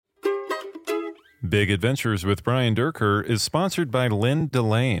Big Adventures with Brian Durker is sponsored by Lynn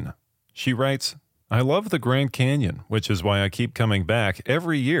Delane. She writes, I love the Grand Canyon, which is why I keep coming back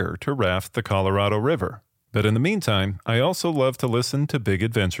every year to raft the Colorado River. But in the meantime, I also love to listen to Big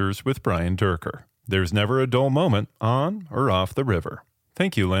Adventures with Brian Durker. There's never a dull moment on or off the river.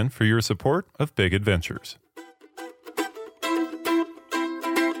 Thank you, Lynn, for your support of Big Adventures.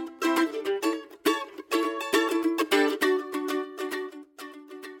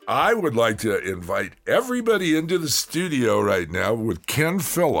 I would like to invite everybody into the studio right now with Ken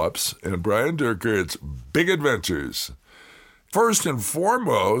Phillips and Brian Durker. It's Big Adventures. First and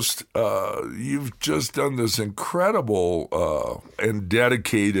foremost, you've just done this incredible and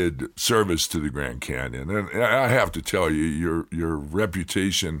dedicated service to the Grand Canyon. And I have to tell you, your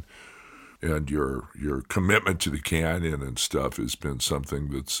reputation and your commitment to the canyon and stuff has been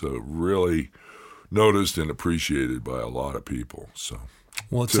something that's really noticed and appreciated by a lot of people. So.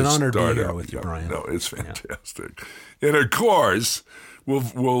 Well, it's an honor to be here with you, Brian. No, it's fantastic. Yeah. And of course,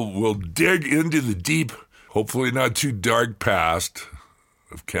 we'll dig into the deep, hopefully not too dark past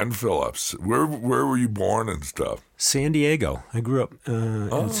of Ken Phillips. Where were you born and stuff? San Diego. I grew up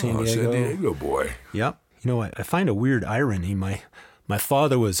in San Diego. San Diego boy. Yep. You know, I find a weird irony. My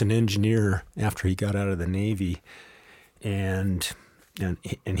father was an engineer after he got out of the Navy, and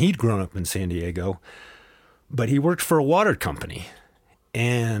he'd grown up in San Diego, but he worked for a water company.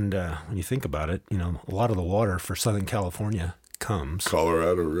 And when you think about it, you know, a lot of the water for Southern California comes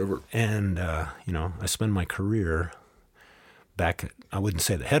Colorado River. And, you know, I spend my career back at, I wouldn't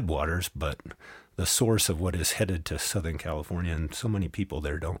say the headwaters, but the source of what is headed to Southern California. And so many people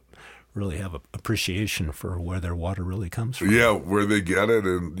there don't really have an appreciation for where their water really comes from. Yeah, where they get it.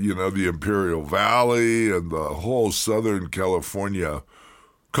 And, you know, the Imperial Valley and the whole Southern California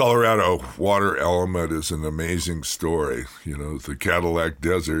Colorado water element is an amazing story. You know, the Cadillac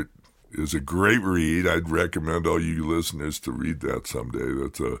Desert is a great read. I'd recommend all you listeners to read that someday.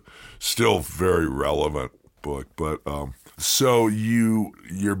 That's a still very relevant book. But so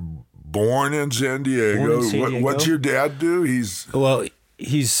you're born in San Diego. Born in San Diego. What's your dad do? He's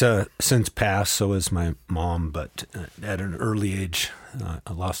since passed. So is my mom. But at an early age,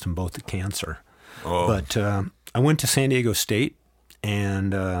 I lost them both to cancer. Oh. But I went to San Diego State.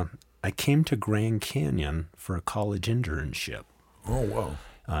 And I came to Grand Canyon for a college internship. Oh, wow.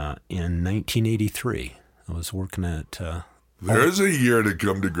 In 1983. I was working at... There's a year to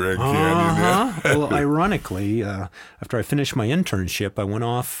come to Grand Canyon. Yeah. Well, ironically, after I finished my internship, I went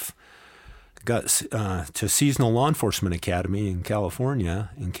off, got to Seasonal Law Enforcement Academy in California,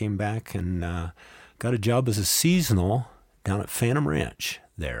 and came back and got a job as a seasonal down at Phantom Ranch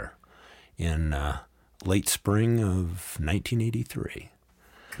there in... late spring of 1983.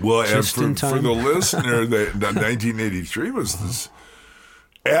 Well, just and for the listener, that 1983 was this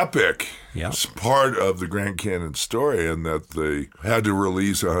epic part of the Grand Canyon story, and that they had to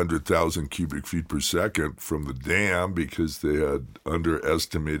release 100,000 cubic feet per second from the dam because they had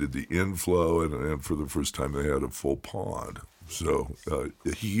underestimated the inflow, and for the first time they had a full pond. So a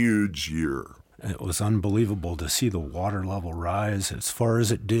huge year. It was unbelievable to see the water level rise as far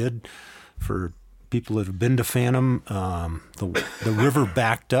as it did. For people that have been to Phantom, the river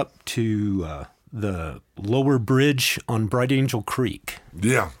backed up to the lower bridge on Bright Angel Creek.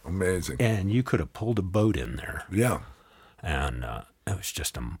 Yeah, amazing. And you could have pulled a boat in there. Yeah. And it was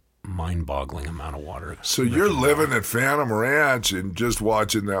just a mind-boggling amount of water. So you're living at Phantom Ranch and just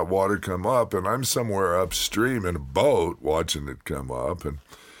watching that water come up, and I'm somewhere upstream in a boat watching it come up, and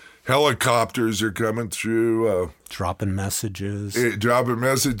helicopters are coming through. Dropping messages.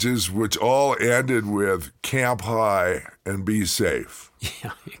 Which all ended with camp high and be safe.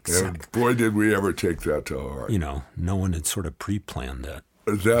 Yeah, exactly. And boy, did we ever take that to heart. You know, no one had sort of pre-planned that.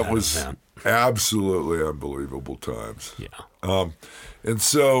 That was event. Absolutely unbelievable times. Yeah. And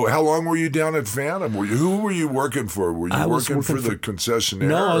so how long were you down at Phantom? Who were you working for? Were you working for the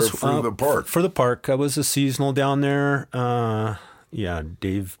concessionaire or for the park? For the park. I was a seasonal down there.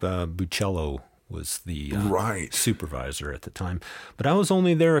 Dave Buccello was the supervisor at the time. But I was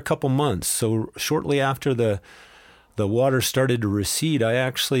only there a couple months. So shortly after the water started to recede, I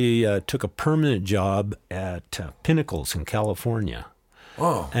actually took a permanent job at Pinnacles in California.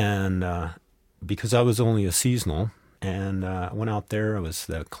 Oh. And because I was only a seasonal, and I went out there. I was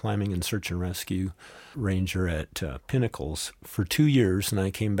the climbing and search and rescue ranger at Pinnacles for 2 years, and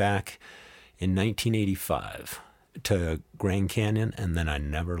I came back in 1985 to Grand Canyon, and then I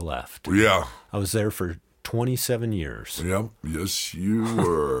never left. Yeah. I was there for 27 years. Yep. Yes, you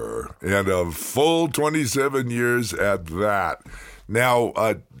were. And a full 27 years at that. Now,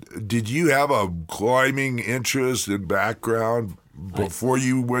 did you have a climbing interest and background before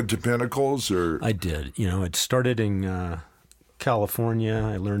you went to Pinnacles, or? I did. It started in California.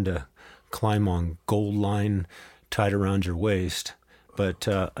 I learned to climb on gold line tied around your waist. But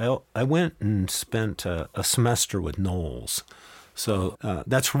I went and spent a semester with Knowles. So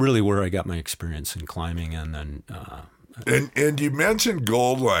that's really where I got my experience in climbing. And then... And you mentioned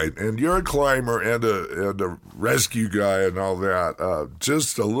Gold Line, and you're a climber and a rescue guy and all that.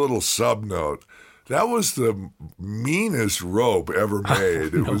 Just a little sub note. That was the meanest rope ever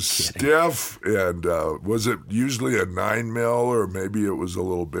made. It was stiff, and was it usually a 9 mil, or maybe it was a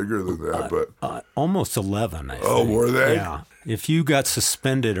little bigger than that? But almost 11, I think. Oh, were they? Yeah. If you got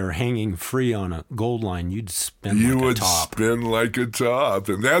suspended or hanging free on a gold line, you'd spin like a top. You would spin like a top.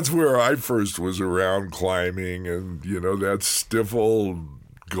 And that's where I first was around climbing, and, that stiff old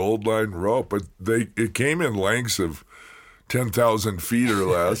gold line rope. But it came in lengths of 10,000 feet or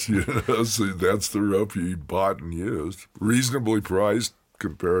less, so that's the rope you bought and used. Reasonably priced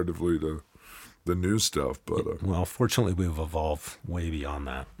comparatively to the new stuff. But well, fortunately, we've evolved way beyond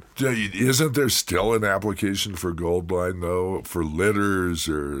that. Isn't there still an application for Gold Line, though, for litters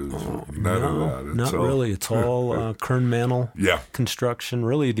or none of that? Not really. It's all Kern Mantle construction.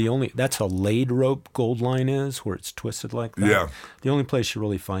 Really, that's a laid rope Gold Line is, where it's twisted like that. Yeah. The only place you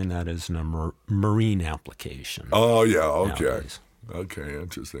really find that is in a marine application. Oh, yeah, okay. Nowadays. Okay,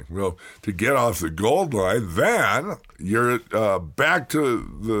 interesting. Well, to get off the Gold Line, then you're back to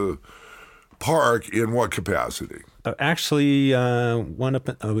the park in what capacity? Actually, I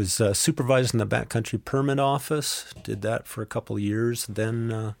was supervising the backcountry permit office. Did that for a couple of years.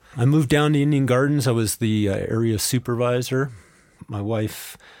 Then I moved down to Indian Gardens. I was the area supervisor. My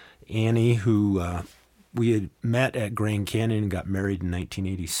wife, Annie, who we had met at Grand Canyon and got married in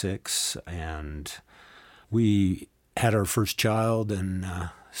 1986. And we had our first child.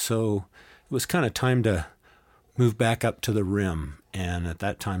 And so it was kind of time to move back up to the rim. And at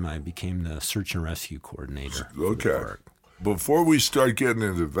that time, I became the search and rescue coordinator. Okay. Before we start getting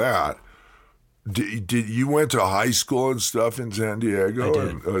into that, did you went to high school and stuff in San Diego? I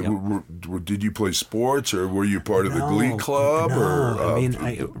did. And, did you play sports, or were you part of the Glee Club, or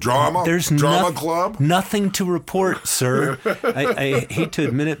drama? There's drama club. Nothing to report, sir. I hate to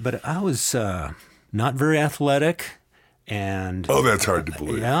admit it, but I was not very athletic. And that's hard to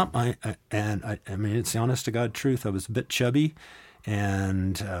believe. Yeah, I mean, it's the honest to God truth. I was a bit chubby.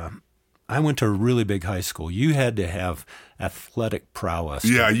 And I went to a really big high school. You had to have athletic prowess.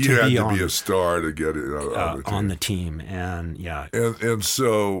 Yeah, you had to be a star to get it on the team. And yeah. And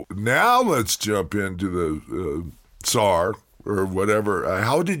so now let's jump into the SAR or whatever.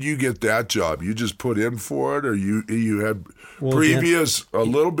 How did you get that job? You just put in for it, or you had a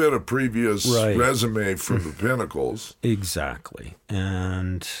little bit of previous resume from the Pinnacles? Exactly.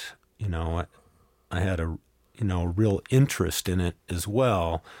 And, I had a real interest in it as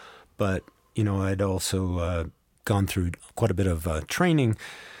well. But, I'd also gone through quite a bit of training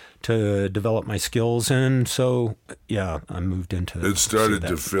to develop my skills. And so, I moved into it. Started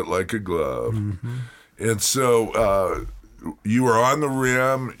to fit like a glove. Mm-hmm. And so you were on the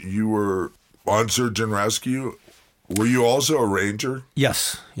rim, you were on search and rescue. Were you also a ranger?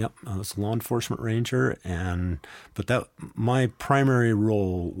 Yes. Yep. I was a law enforcement ranger, but my primary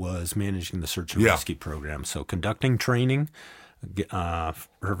role was managing the search and rescue program. So conducting training for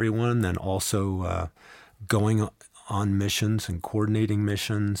everyone, then also going on missions and coordinating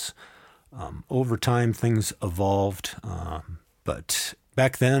missions. Over time, things evolved, but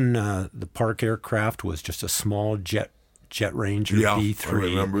back then the park aircraft was just a small Jet Ranger B3. I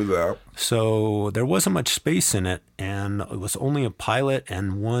remember that. So there wasn't much space in it, and it was only a pilot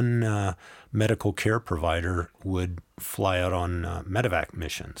and one medical care provider would fly out on medevac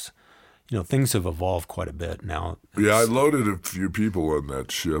missions. Things have evolved quite a bit now. Yeah, I loaded a few people on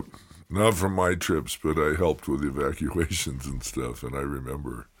that ship. Not from my trips, but I helped with evacuations and stuff, and I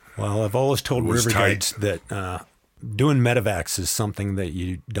remember. Well, I've always told river guides that doing medevacs is something that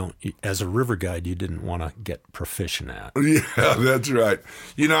you don't, as a river guide, you didn't want to get proficient at. Yeah, that's right.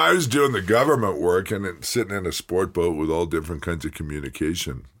 I was doing the government work and sitting in a sport boat with all different kinds of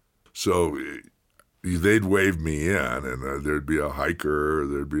communication. So they'd wave me in, and there'd be a hiker, or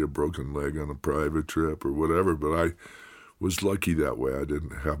there'd be a broken leg on a private trip or whatever. But I was lucky that way. I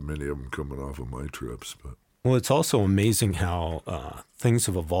didn't have many of them coming off of my trips. But well, it's also amazing how things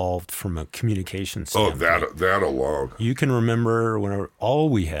have evolved from a communication standpoint. Oh, that alone. You can remember when all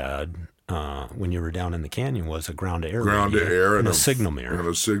we had when you were down in the canyon was a ground-to-air and a signal mirror. And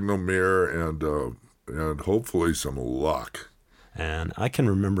a signal mirror and hopefully some luck. And I can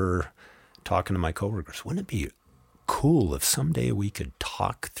remember talking to my coworkers, wouldn't it be cool if someday we could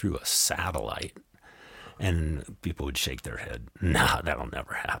talk through a satellite? And people would shake their head. Nah, that'll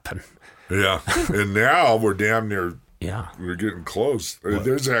never happen. Yeah. And now we're damn near, Yeah. we're getting close.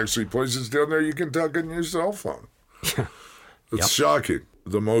 There's actually places down there you can tuck in your cell phone. Yeah. It's shocking.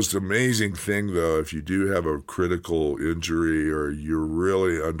 The most amazing thing, though, if you do have a critical injury or you're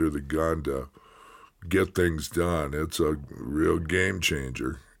really under the gun to get things done, it's a real game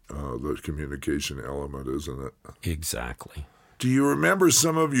changer, the communication element, isn't it? Exactly. Do you remember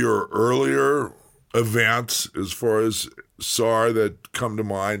some of your earlier events as far as SAR that come to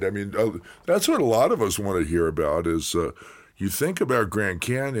mind? I mean, that's what a lot of us want to hear about is you think about Grand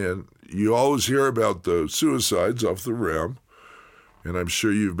Canyon, you always hear about the suicides off the rim, and I'm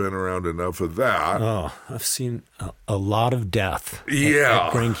sure you've been around enough of that. Oh, I've seen a lot of death Yeah.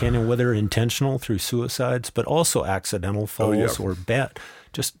 at Grand Canyon, whether intentional through suicides, but also accidental falls or bad,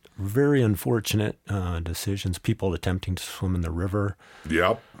 just very unfortunate decisions, people attempting to swim in the river.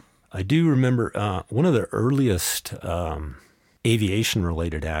 Yep. I do remember one of the earliest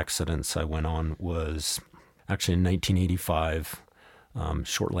aviation-related accidents I went on was actually in 1985,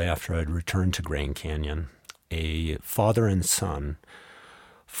 shortly after I'd returned to Grand Canyon. A father and son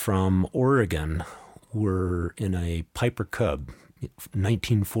from Oregon were in a Piper Cub,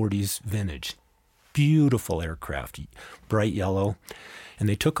 1940s vintage, beautiful aircraft, bright yellow, and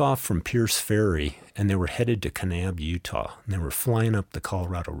they took off from Pierce Ferry and they were headed to Kanab, Utah, and they were flying up the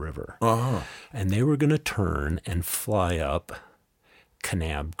Colorado River. Uh-huh. And they were going to turn and fly up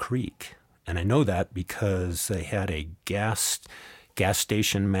Kanab Creek. And I know that because they had a gas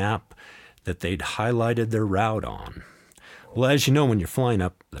station map that they'd highlighted their route on. Well, as you know, when you're flying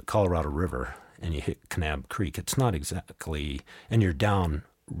up the Colorado River and you hit Kanab Creek, it's not exactly, and you're down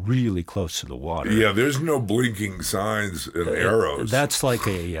really close to the water. Yeah, there's no blinking signs and arrows. That's like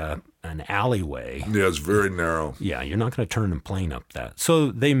an alleyway. Yeah, it's very narrow. Yeah, you're not going to turn a plane up that. So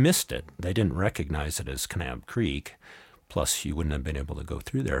they missed it. They didn't recognize it as Kanab Creek. Plus, you wouldn't have been able to go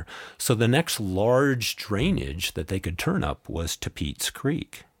through there. So the next large drainage that they could turn up was Tapeats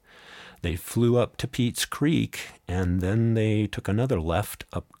Creek. They flew up Tapeats Creek, and then they took another left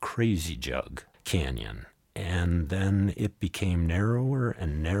up Crazy Jug Canyon. And then it became narrower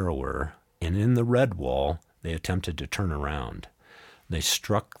and narrower. And in the red wall, they attempted to turn around. They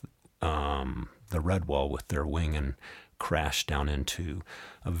struck the red wall with their wing and crashed down into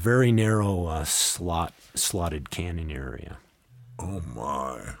a very narrow slotted canyon area. Oh,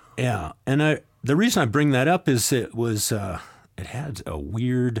 my. Yeah, and the reason I bring that up is it had a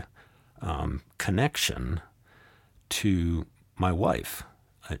weird connection to my wife.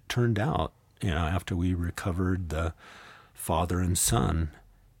 It turned out, after we recovered the father and son,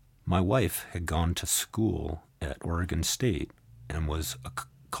 my wife had gone to school at Oregon State and was a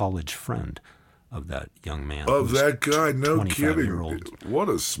college friend of that young man. Of that guy, no kidding. Old. What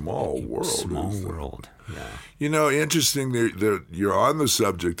a small world. Small world, yeah. Interesting that you're on the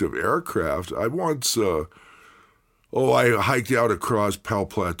subject of aircraft. I once, I hiked out across Powell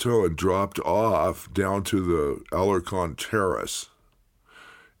Plateau and dropped off down to the Alarcon Terrace.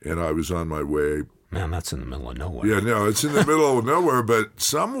 And I was on my way. Man, that's in the middle of nowhere. Yeah, no, it's in the middle of nowhere. But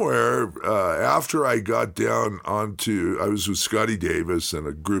somewhere after I got down I was with Scotty Davis and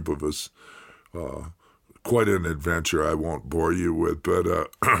a group of us. Quite an adventure I won't bore you with,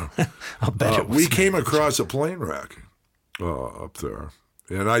 but I'll bet it was we came across a plane wreck up there.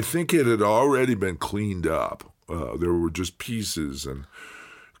 And I think it had already been cleaned up. There were just pieces and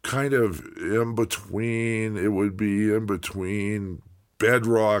kind of in between, it would be in between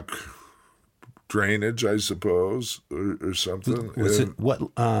bedrock drainage, I suppose, or something. Was it what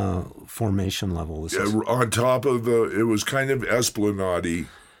formation level was this? On top of it was kind of esplanade-y.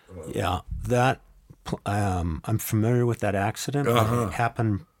 Yeah, that I'm familiar with that accident. It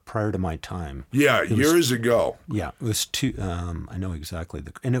happened prior to my time. Yeah, years ago. Yeah, it was I know exactly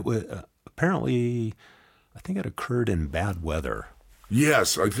and it was apparently, I think it occurred in bad weather.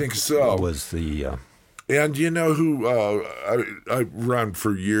 Yes, I think so. Was the and you know who I run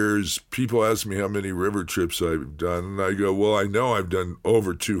for years. People ask me how many river trips I've done, and I go, well, I know I've done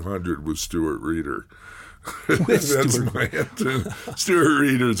over 200 with Stuart Reeder. That's my answer. Stuart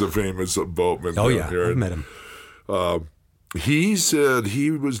Reeder's a famous boatman. Oh, yeah, I've met him. He said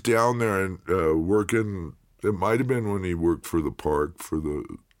he was down there and working. It might have been when he worked for the park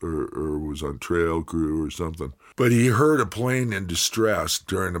or was on trail crew or something. But he heard a plane in distress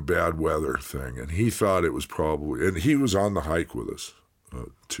during a bad weather thing, and he thought it was probably. And he was on the hike with us,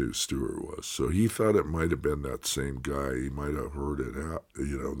 too. Stuart was, so he thought it might have been that same guy. He might have heard it.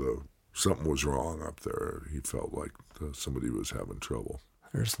 Something was wrong up there. He felt like somebody was having trouble.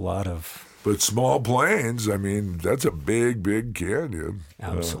 There's a lot of... But small planes, I mean, that's a big, big canyon.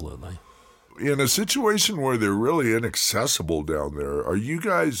 Absolutely. in a situation where they're really inaccessible down there, are you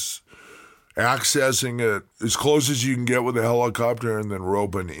guys accessing it as close as you can get with a helicopter and then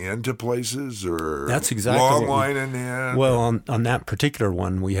roping into places, or That's exactly long lining in? Well, on that particular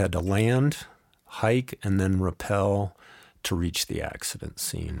one, we had to land, hike, and then rappel to reach the accident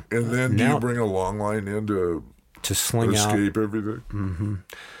scene. And then do you bring a long line in to sling escape out everything? Mm-hmm.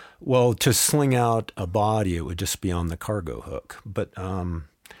 Well, to sling out a body, it would just be on the cargo hook. But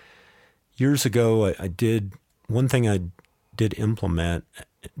years ago, one thing I did implement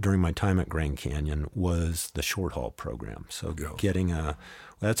during my time at Grand Canyon was the short haul program. So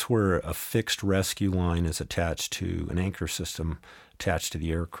that's where a fixed rescue line is attached to an anchor system attached to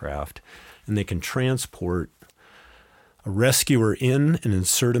the aircraft, and they can transport a rescuer in and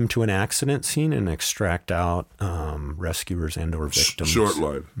insert them to an accident scene and extract out rescuers and or victims. Short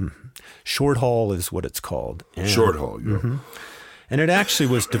line. Mm-hmm. Short haul is what it's called. And, short haul, yeah. Mm-hmm. And it actually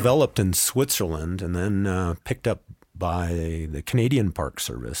was developed in Switzerland and then picked up by the Canadian Park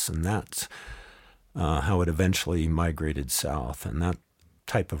Service, and that's how it eventually migrated south. And that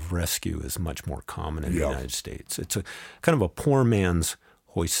type of rescue is much more common in the United States. It's a kind of a poor man's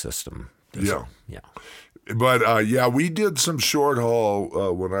hoist system. Yeah. But we did some short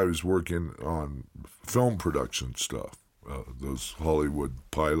haul when I was working on film production stuff. Those Hollywood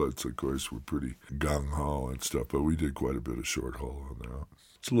pilots, of course, were pretty gung-ho and stuff, but we did quite a bit of short haul on that.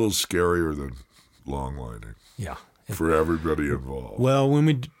 It's a little scarier than long lining. Yeah. For everybody involved. Well, when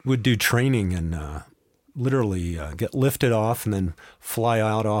we would do training and literally get lifted off and then fly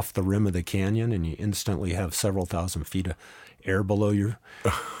out off the rim of the canyon, and you instantly have several thousand feet of air below you.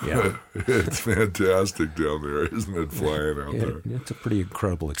 Yeah. It's fantastic down there, isn't it, flying out there? It's a pretty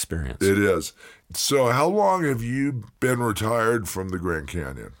incredible experience. It is. So how long have you been retired from the Grand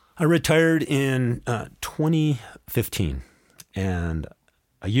Canyon? I retired in 2015, and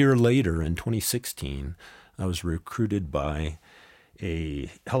a year later, in 2016, I was recruited by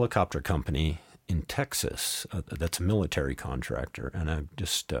a helicopter company in Texas that's a military contractor, and I've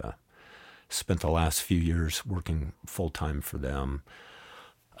just spent the last few years working full-time for them.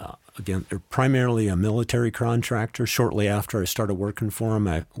 Again, they're primarily a military contractor. Shortly after I started working for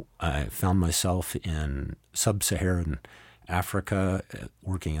them, I found myself in sub-Saharan Africa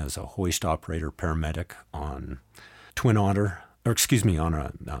working as a hoist operator paramedic on on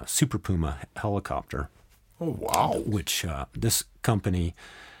a Super Puma helicopter. Oh, wow. Which this company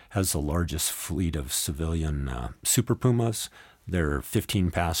has the largest fleet of civilian Super Pumas. They're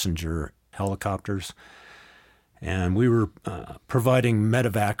 15-passenger helicopters. And we were providing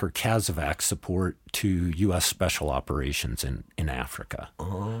medevac or CASEVAC support to U.S. special operations in Africa.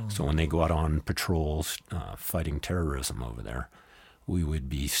 Oh. So when they go out on patrols fighting terrorism over there, we would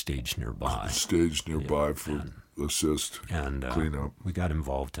be staged nearby. For assist and clean up. We got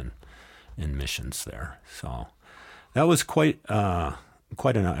involved in missions there. So that was quite an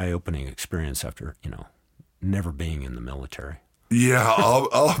eye-opening experience after, never being in the military. Yeah,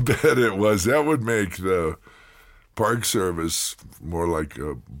 I'll bet it was. That would make the Park Service more like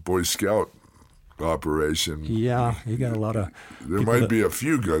a Boy Scout operation. Yeah, you got a lot of... There might be a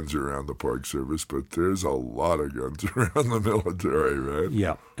few guns around the Park Service, but there's a lot of guns around the military, right?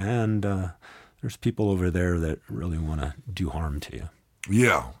 Yeah, and there's people over there that really want to do harm to you.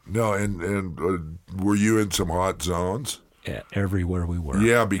 Yeah, no, and were you in some hot zones? Everywhere we were.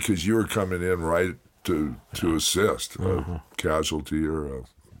 Yeah, because you were coming in right to assist casualty or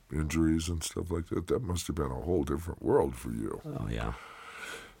injuries and stuff like that. That must have been a whole different world for you. Oh, yeah.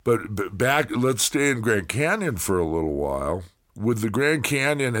 But back, let's stay in Grand Canyon for a little while. The Grand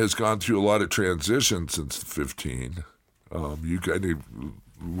Canyon has gone through a lot of transition since the 15. You kind of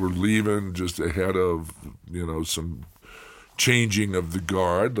were leaving just ahead of, some changing of the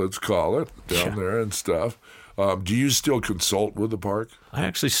guard, let's call it, down there and stuff. Do you still consult with the park? I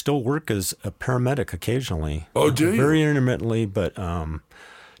actually still work as a paramedic occasionally. Oh, do you? Very intermittently, but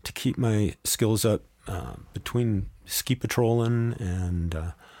to keep my skills up between ski patrolling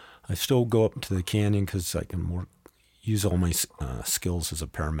and I still go up to the canyon because I can use all my skills as a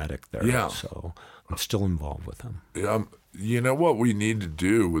paramedic there. Yeah. So I'm still involved with them. You know what we need to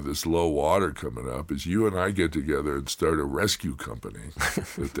do with this low water coming up is you and I get together and start a rescue company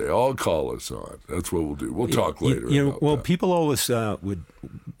that they all call us on. That's what we'll do. We'll talk later about that. People always would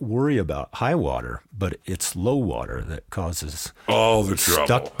worry about high water, but it's low water that causes all the trouble.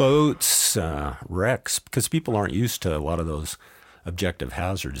 Stuck boats, wrecks, because people aren't used to a lot of those objective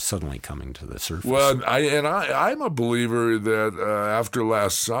hazards suddenly coming to the surface. Well, I'm a believer that after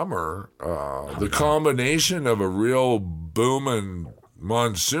last summer, the combination of a real booming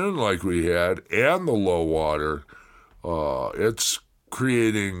monsoon like we had and the low water, it's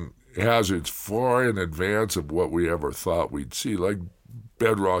creating hazards far in advance of what we ever thought we'd see. Like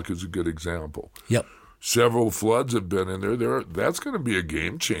bedrock is a good example. Yep. Several floods have been in there. That's going to be a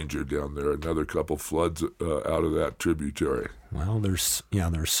game changer down there. Another couple floods out of that tributary. Well, there's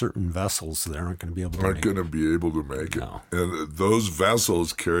certain vessels that aren't going to be able to make it. No. And those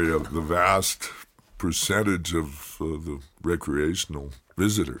vessels carry the vast percentage of the recreational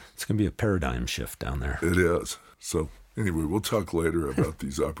visitor. It's going to be a paradigm shift down there. It is. So anyway, we'll talk later about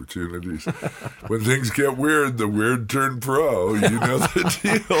these opportunities. When things get weird, the weird turn pro. You know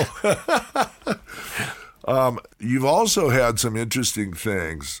the deal. You've also had some interesting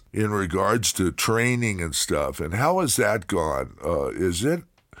things in regards to training and stuff. And how has that gone?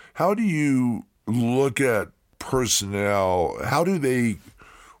 How do you look at personnel? How do they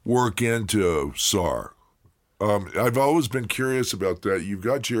work into SAR? I've always been curious about that. You've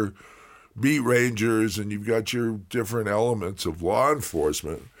got your beat rangers and you've got your different elements of law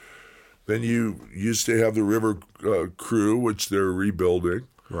enforcement. Then you used to have the river crew, which they're rebuilding.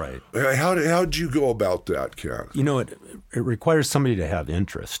 Right. How did you go about that, Ken? It requires somebody to have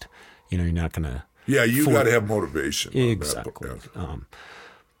interest. You're not going to... Yeah, you got to have motivation. Exactly.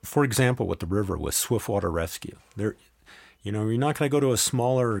 For example, with the river, with swiftwater rescue, you're not going to go to a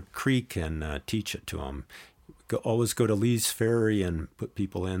smaller creek and teach it to them. Always go to Lee's Ferry and put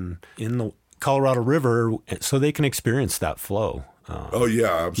people in the Colorado River so they can experience that flow. Oh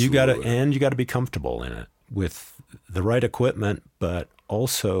yeah, absolutely. You got to be comfortable in it with the right equipment, but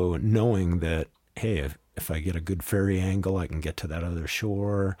also knowing that, hey, if I get a good ferry angle, I can get to that other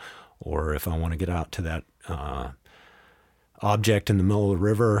shore, or if I want to get out to that object in the middle of the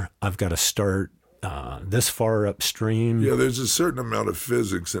river, I've got to start this far upstream. Yeah, there's a certain amount of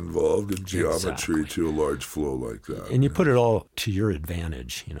physics involved in geometry to a large flow like that. And you put it all to your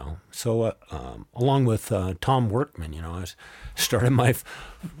advantage, So along with Tom Workman, I started my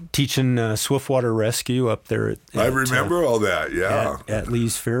teaching swiftwater rescue up there. I remember all that, yeah. At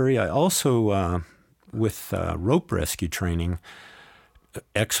Lee's Ferry. I also, with rope rescue training,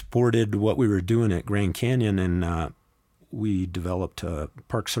 exported what we were doing at Grand Canyon, and we developed a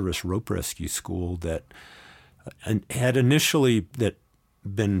Park Service rope rescue school that had initially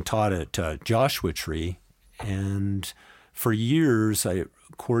been taught at Joshua Tree, and for years I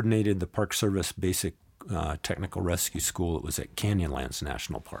coordinated the Park Service basic technical rescue school. It was at Canyonlands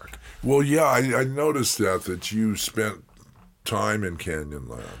National Park. Well, yeah, I noticed that you spent time in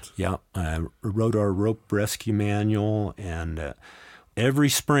Canyonlands. Yeah, I wrote our rope rescue manual, and every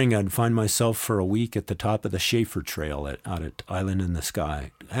spring, I'd find myself for a week at the top of the Schaefer Trail out at Island in the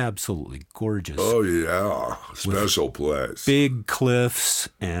Sky. Absolutely gorgeous. Oh, yeah. Special place. Big cliffs,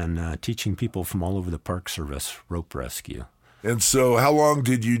 and teaching people from all over the Park Service rope rescue. And so how long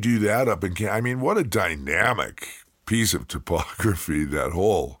did you do that up in Canyon? I mean, what a dynamic piece of topography, that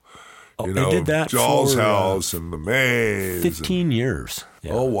whole, I did that Doll's for, House and the maze. 15 years.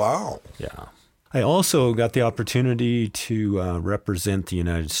 Yeah. Oh, wow. Yeah. I also got the opportunity to represent the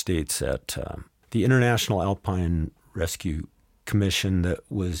United States at the International Alpine Rescue Commission that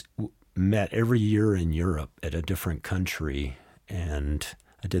met every year in Europe at a different country, and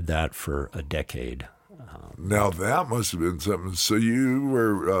I did that for a decade. Now that must have been something. So you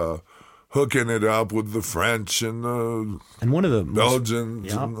were hooking it up with the French and one of the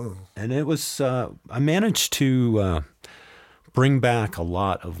Belgians. And it was I managed to bring back a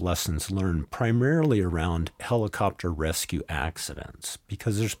lot of lessons learned, primarily around helicopter rescue accidents,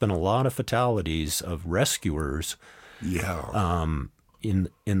 because there's been a lot of fatalities of rescuers. Yeah. In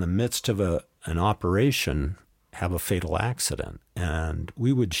the midst of an operation, have a fatal accident, and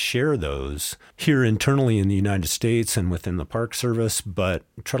we would share those here internally in the United States and within the Park Service, but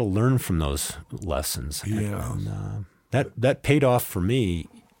try to learn from those lessons. Yeah. And that paid off for me.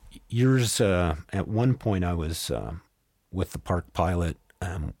 At one point, I was with the park pilot.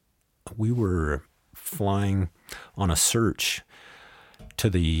 We were flying on a search to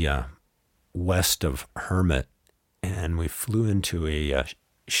the west of Hermit, and we flew into a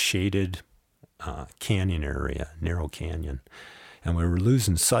shaded canyon area, narrow canyon, and we were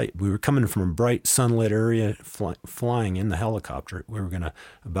losing sight. We were coming from a bright sunlit area, flying in the helicopter. We were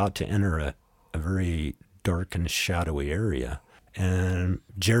about to enter a very dark and shadowy area, and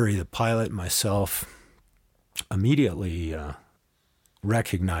Jerry, the pilot, and myself immediately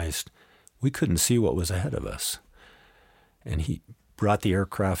recognized we couldn't see what was ahead of us, and he brought the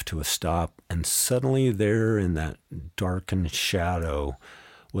aircraft to a stop, and suddenly there in that darkened shadow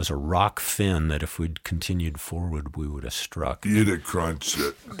was a rock fin that if we'd continued forward, we would have struck. You'd have crunched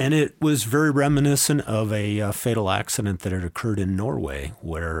it. And it was very reminiscent of a fatal accident that had occurred in Norway,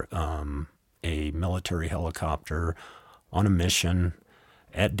 where a military helicopter on a mission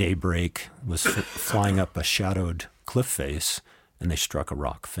at daybreak was flying up a shadowed cliff face, and they struck a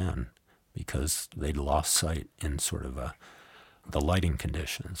rock fin because they'd lost sight in sort of the lighting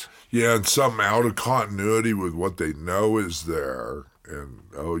conditions. Yeah, and something out of continuity with what they know is there. And,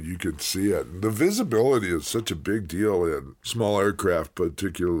 you can see it. And the visibility is such a big deal in small aircraft,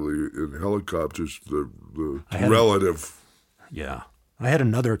 particularly in helicopters, the relative. Yeah. I had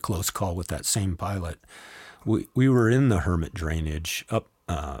another close call with that same pilot. We were in the Hermit drainage up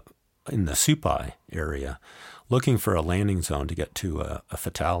in the Supai area looking for a landing zone to get to a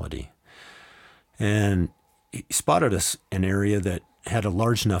fatality. And he spotted us an area that had a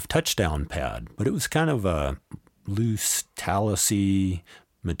large enough touchdown pad, but it was kind of a loose, talus-y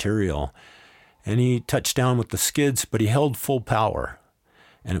material. And he touched down with the skids, but he held full power.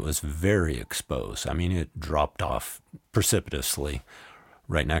 And it was very exposed. I mean, it dropped off precipitously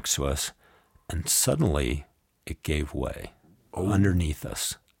right next to us. And suddenly it gave way underneath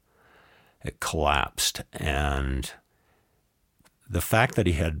us. It collapsed. And the fact that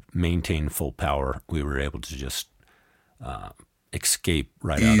he had maintained full power, we were able to just escape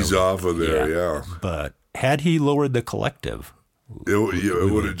right ease off of there, yeah. But had he lowered the collective, it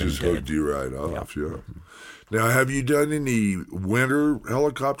would have just hooked you right off, yeah. Now, have you done any winter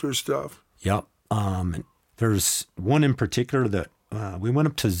helicopter stuff? Yep. There's one in particular that we went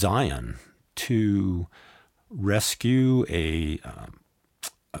up to Zion to rescue a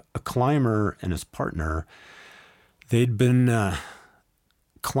climber and his partner. They'd been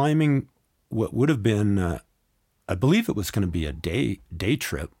climbing what would have been, I believe it was going to be a day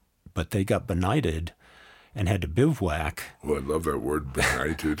trip, but they got benighted and had to bivouac. Oh, I love that word,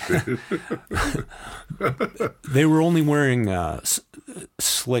 benighted. They were only wearing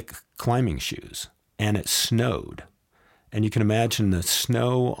slick climbing shoes, and it snowed. And you can imagine the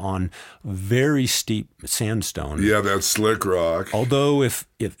snow on very steep sandstone. Yeah, that slick rock. Although if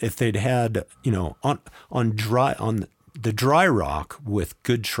they'd had, on the dry rock with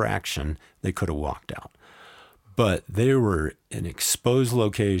good traction, they could have walked out. But they were in exposed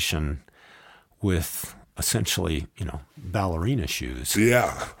location with essentially, ballerina shoes.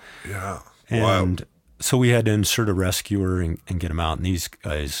 Yeah. And so we had to insert a rescuer and get them out. And these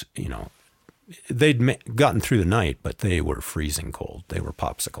guys, they'd gotten through the night, but they were freezing cold. They were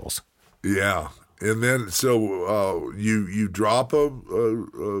popsicles. Yeah. And then, so you drop a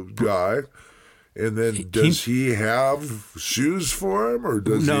guy, and then does he have shoes for him, or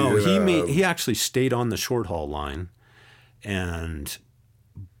does he actually stayed on the short haul line and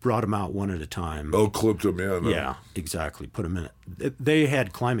brought him out one at a time. Oh, clipped him in. Yeah, exactly. Put him in it. They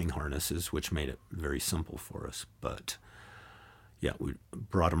had climbing harnesses, which made it very simple for us. But yeah, we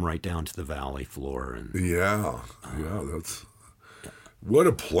brought him right down to the valley floor. And that's what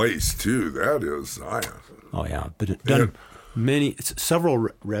a place too. That is Zion. Oh yeah, but done several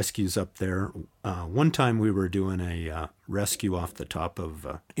rescues up there. One time we were doing a rescue off the top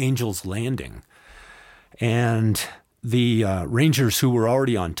of Angel's Landing, and the rangers who were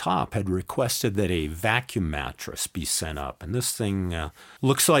already on top had requested that a vacuum mattress be sent up. And this thing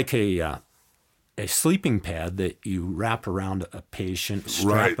looks like a sleeping pad that you wrap around a patient,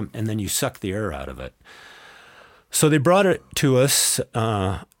 strap them, and then you suck the air out of it. So they brought it to us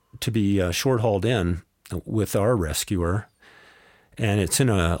to be short-hauled in with our rescuer. And it's in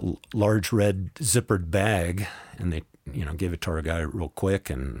a large red zippered bag. And they gave it to our guy real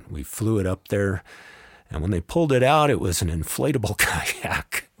quick, and we flew it up there. And when they pulled it out, it was an inflatable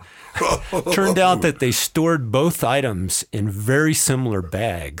kayak. Turned out that they stored both items in very similar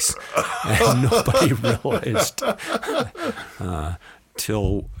bags, and nobody realized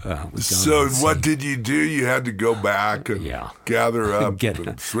till we got So what did you do? You had to go back and gather up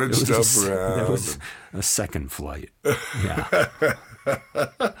and switch stuff around. That was a second flight. Yeah.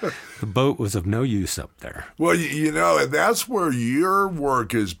 The boat was of no use up there. Well, and that's where your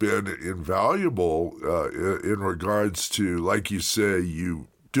work has been invaluable in regards to, like you say, you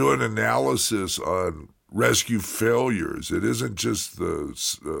do an analysis on rescue failures. It isn't just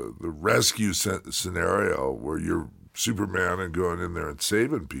the rescue scenario where you're Superman and going in there and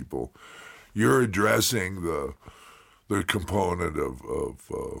saving people. You're addressing the component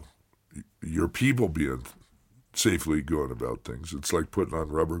of your people being safely going about things. It's like putting on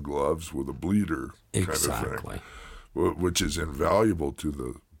rubber gloves with a bleeder kind of thing, which is invaluable to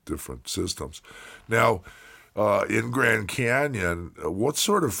the different systems. Now, in Grand Canyon, what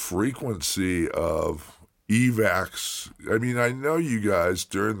sort of frequency of evacs? I mean, I know you guys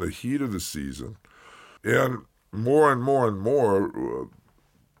during the heat of the season, and more,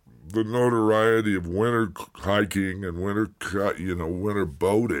 the notoriety of winter hiking and winter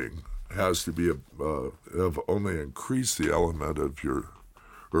boating has to be have only increased the element of your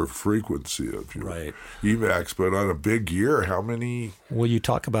or frequency of your Right. evacs. But on a big year, how many? Well, you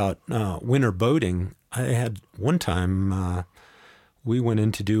talk about winter boating. I had one time we went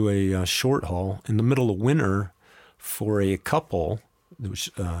in to do a short haul in the middle of winter for a couple, it was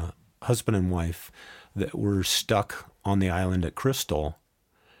husband and wife, that were stuck on the island at Crystal.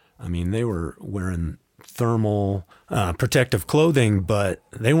 I mean, they were wearing thermal protective clothing, but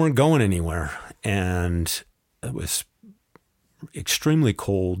they weren't going anywhere. And it was extremely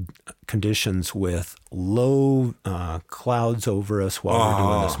cold conditions with low clouds over us while we're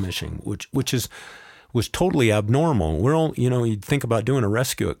doing this mission, which was totally abnormal. We're all, you'd think about doing a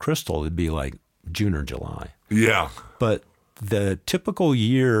rescue at Crystal, it'd be like June or July. Yeah. But the typical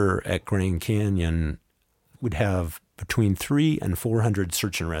year at Grand Canyon would have between 300 and 400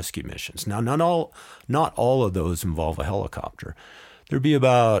 search and rescue missions. Now, not all of those involve a helicopter. There'd be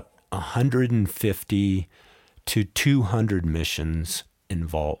about 150 to 200 missions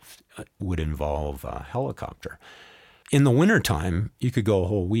would involve a helicopter. In the wintertime, you could go a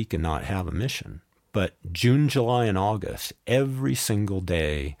whole week and not have a mission. But June, July, and August, every single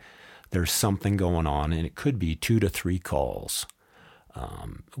day, there's something going on, and it could be 2 to 3 calls,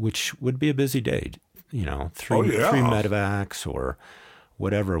 which would be a busy day. Three medevacs or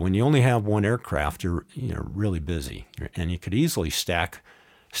whatever. When you only have one aircraft, you're really busy, and you could easily stack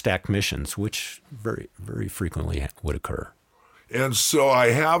missions, which very, very frequently would occur. And so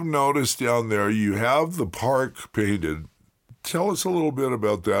I have noticed down there you have the park painted. Tell us a little bit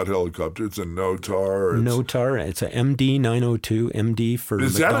about that helicopter. It's a Notar. Notar. It's a MD 902. MD for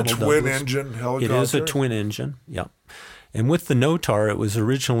Is McDonnell that a twin engine helicopter? It is a twin engine. Yeah. And with the Notar, it was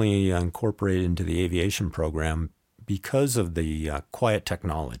originally incorporated into the aviation program because of the quiet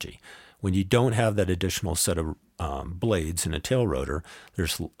technology. When you don't have that additional set of blades in a tail rotor,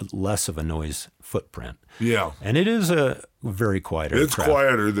 there's less of a noise footprint. Yeah. And it is a very quiet aircraft. It's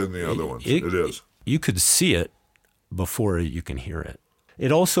quieter than the other ones. It is. You could see it before you can hear it.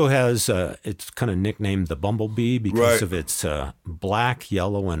 It also has, it's kind of nicknamed the Bumblebee because of its black,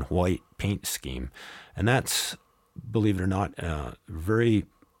 yellow, and white paint scheme. And that's, believe it or not, very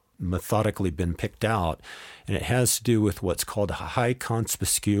methodically been picked out. And it has to do with what's called a high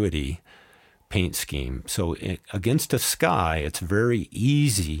conspicuity paint scheme. So against a sky, it's very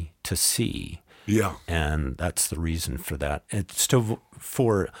easy to see. Yeah. And that's the reason for that. It's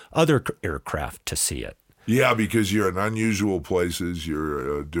for other aircraft to see it. Yeah, because you're in unusual places.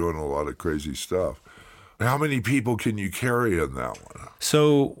 You're doing a lot of crazy stuff. How many people can you carry in that one?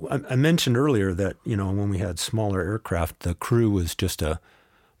 So I mentioned earlier that, when we had smaller aircraft, the crew was just a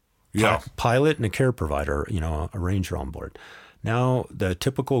pilot and a care provider, a ranger on board. Now the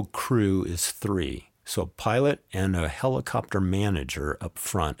typical crew is 3. So a pilot and a helicopter manager up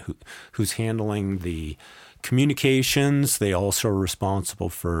front who's handling the communications. They also are responsible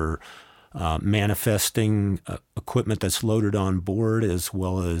for manifesting equipment that's loaded on board, as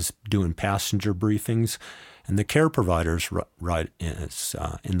well as doing passenger briefings. And the care providers is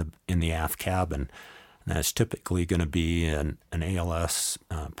in the aft cabin. And that's typically going to be an ALS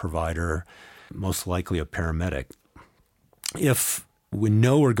provider, most likely a paramedic. If we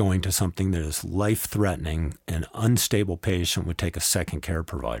know we're going to something that is life-threatening, an unstable patient would take a second care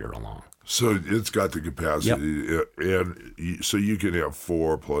provider along. So it's got the capacity, and so you can have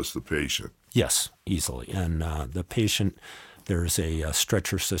 4 plus the patient. Yes, easily. And the patient, there's a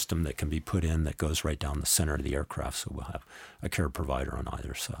stretcher system that can be put in that goes right down the center of the aircraft, so we'll have a care provider on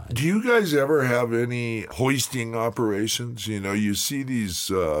either side. Do you guys ever have any hoisting operations? You see these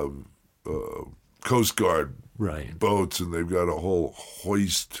Coast Guard boats, and they've got a whole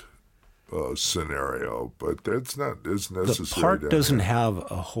hoist scenario, but that's not as necessary. The park doesn't have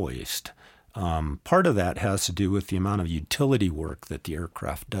a hoist. Part of that has to do with the amount of utility work that the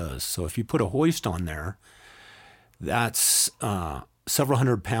aircraft does. So if you put a hoist on there, that's several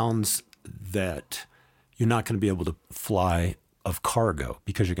hundred pounds that you're not going to be able to fly of cargo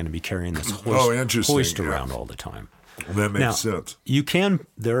because you're going to be carrying this hoist around all the time. That makes sense.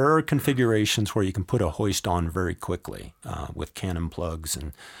 There are configurations where you can put a hoist on very quickly with cannon plugs,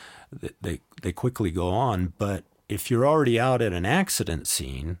 and they quickly go on. But if you're already out at an accident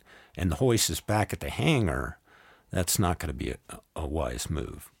scene and the hoist is back at the hangar, that's not going to be a wise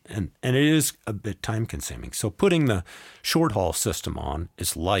move. And it is a bit time consuming. So putting the short haul system on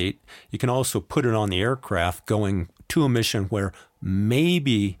is light. You can also put it on the aircraft going to a mission where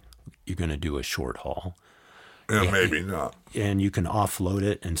maybe you're going to do a short haul. And maybe not. And you can offload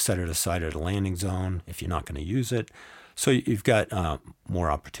it and set it aside at a landing zone if you're not going to use it. So you've got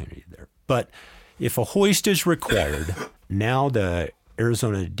more opportunity there. But if a hoist is required, now the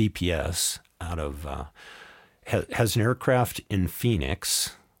Arizona DPS has an aircraft in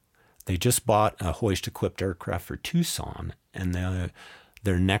Phoenix they just bought a hoist-equipped aircraft for Tucson, and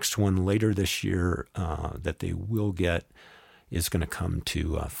their next one later this year that they will get is going to come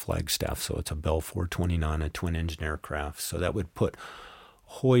to Flagstaff. So it's a Bell 429, a twin-engine aircraft. So that would put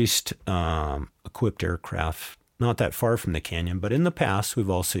hoist-equipped aircraft not that far from the canyon. But in the past, we've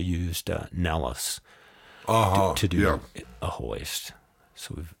also used Nellis to do a hoist.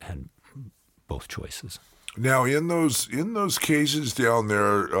 So we've had both choices. Now, in those cases down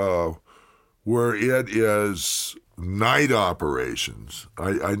there where it is night operations,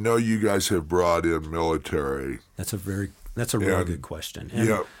 I know you guys have brought in military. That's a really good question. And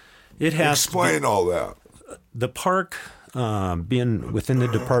yeah, it has explain all that. The park, being within the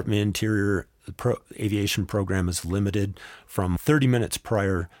Department of Interior, the aviation program is limited from 30 minutes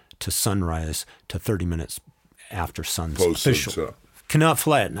prior to sunrise to 30 minutes after sunset. Cannot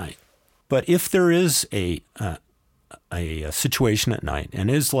fly at night. But if there is a situation at night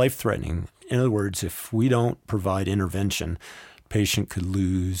and is life-threatening, in other words, if we don't provide intervention, patient could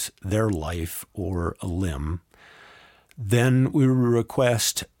lose their life or a limb, then we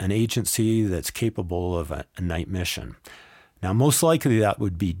request an agency that's capable of a night mission. Now, most likely that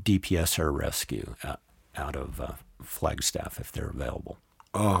would be DPS Air Rescue out of Flagstaff if they're available.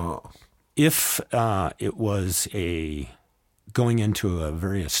 If it was going into a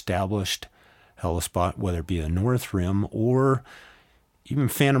very established helispot, whether it be a North Rim or even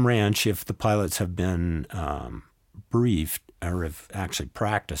Phantom Ranch, if the pilots have been briefed or have actually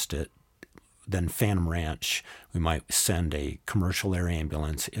practiced it, then Phantom Ranch, we might send a commercial air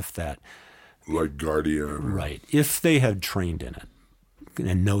ambulance if that... Like Guardian. Right. If they have trained in it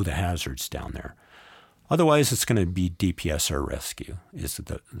and know the hazards down there. Otherwise, it's going to be DPS Air Rescue is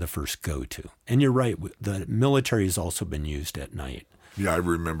the first go-to. And you're right, the military has also been used at night. Yeah, I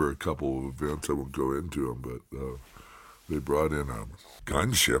remember a couple of events. I won't go into them, but they brought in a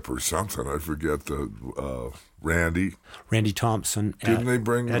gunship or something. I forget Randy Thompson. Didn't they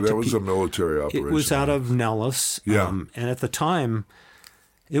bring that? Was a military operation. It was out of Nellis. Yeah. And at the time,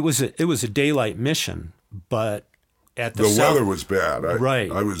 it was a daylight mission, but at the weather was bad. I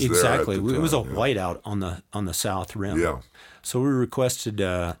was exactly. there at the time. It was a whiteout on the South Rim. Yeah. So we requested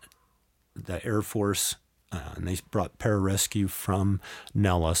the Air Force, and they brought pararescue from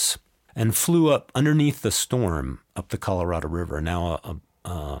Nellis and flew up underneath the storm up the Colorado River. Now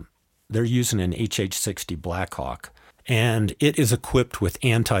they're using an HH-60 Blackhawk, and it is equipped with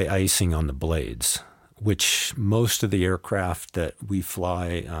anti-icing on the blades, which most of the aircraft that we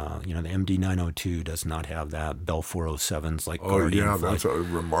fly, the MD-902 does not have that. Bell 407s like Guardian. Oh, yeah, that's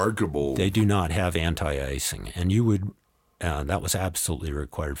remarkable. They do not have anti-icing, and you would. That was absolutely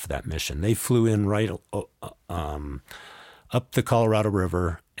required for that mission. They flew in right up the Colorado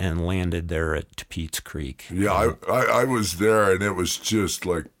River and landed there at Tapeats Creek. Yeah, I was there, and it was just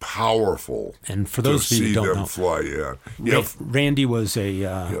like powerful. And for those of you who don't know, fly in. Yeah, Randy was a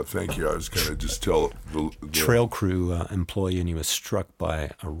yeah. Thank you. I was going to just tell the trail crew employee, and he was struck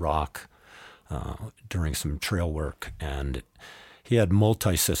by a rock during some trail work, and he had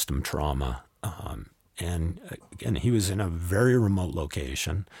multi-system trauma. And again, he was in a very remote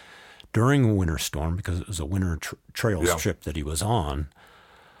location during a winter storm because it was a winter trail trip that he was on.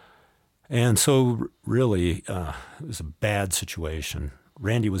 And so really, it was a bad situation.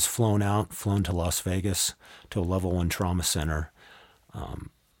 Randy was flown to Las Vegas to a level 1 trauma center.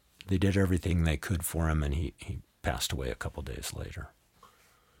 They did everything they could for him, and he passed away a couple days later.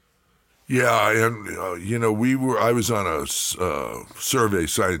 Yeah, and I was on a survey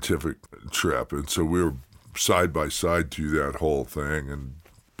scientific trip, and so we were side by side through that whole thing. And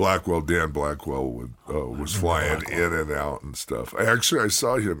Dan Blackwell was flying in and out and stuff. I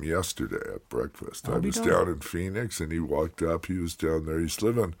saw him yesterday at breakfast. I was down in Phoenix, and he walked up. He was down there. He's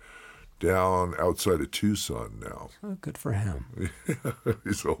living down outside of Tucson now. Oh, good for him.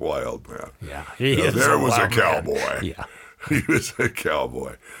 He's a wild man. Yeah, he is. There was a man. cowboy. Yeah, he was a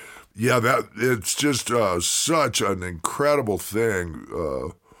cowboy. Yeah, it's just such an incredible thing,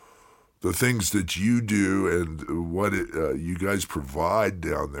 the things that you do and what you guys provide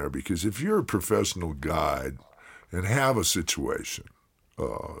down there. Because if you're a professional guide and have a situation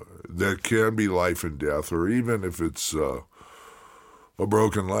that can be life and death, or even if it's a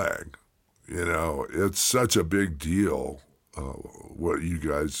broken leg, it's such a big deal what you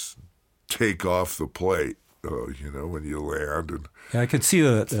guys take off the plate. When you land. And I could see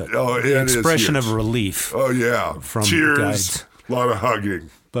the expression of relief. Oh, yeah. From Cheers, guides. A lot of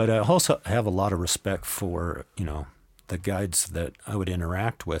hugging. But I also have a lot of respect for, the guides that I would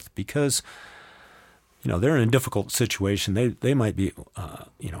interact with because, they're in a difficult situation. They might be,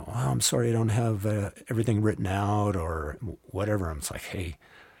 I'm sorry I don't have everything written out or whatever. I'm like, hey,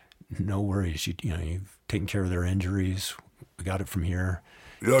 no worries. You've taken care of their injuries. We got it from here.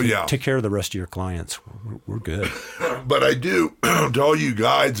 Oh, yeah. Take care of the rest of your clients. We're good. But I do, to all you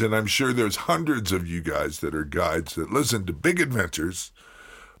guides, and I'm sure there's hundreds of you guys that are guides that listen to Big Adventures,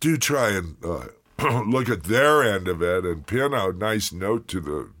 do try and look at their end of it and pin a nice note to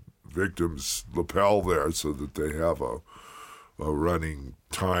the victim's lapel there so that they have a running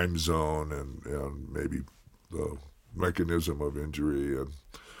time zone and maybe the mechanism of injury and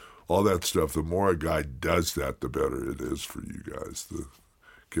all that stuff. The more a guide does that, the better it is for you guys to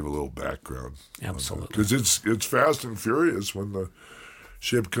give a little background. Absolutely. Because it's fast and furious when the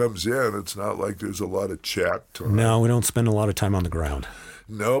ship comes in. It's not like there's a lot of chat time. No, we don't spend a lot of time on the ground.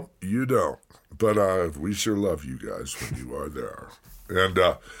 Nope, you don't. But we sure love you guys when you are there. And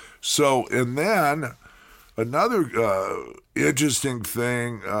then another interesting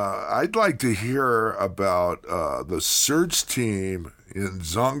thing, I'd like to hear about the search team in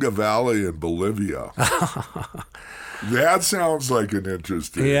Zonga Valley in Bolivia. That sounds like an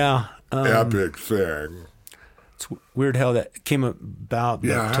interesting, epic thing. It's weird how that came about.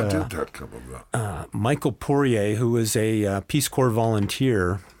 Yeah, how did that come about? Michael Poirier, who was a Peace Corps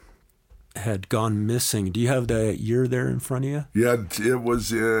volunteer, had gone missing. Do you have the year there in front of you? Yeah, it was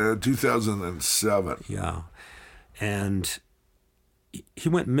 2007. Yeah. And he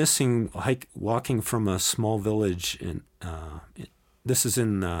went missing walking from a small village this is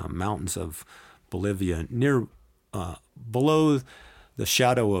in the mountains of Bolivia, near below the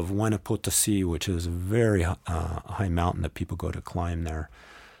shadow of Huayna Potosí, which is a very high mountain that people go to climb there.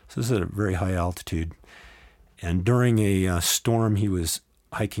 So this is at a very high altitude. And during a storm, he was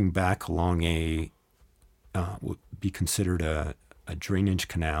hiking back along would be considered a drainage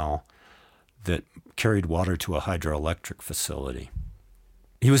canal that carried water to a hydroelectric facility.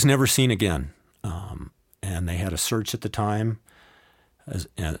 He was never seen again, and they had a search at the time. As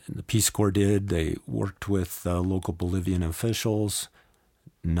the Peace Corps did, they worked with local Bolivian officials.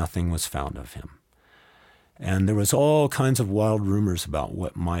 Nothing was found of him. And there was all kinds of wild rumors about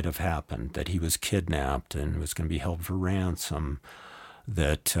what might have happened, that he was kidnapped and was going to be held for ransom,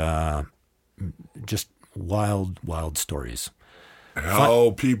 that just wild stories.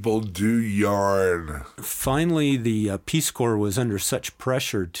 How people do yarn. Finally, the Peace Corps was under such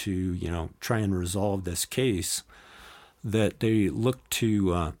pressure to, try and resolve this case that they looked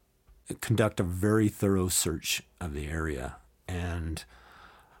to conduct a very thorough search of the area. And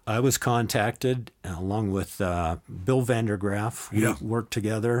I was contacted along with Bill Vandergraaf. We worked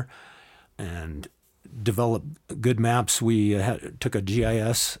together and developed good maps. We took a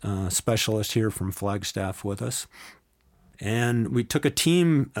GIS specialist here from Flagstaff with us. And we took a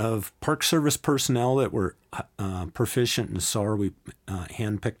team of Park Service personnel that were proficient in SAR. We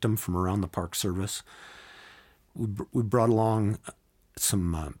handpicked them from around the Park Service. We brought along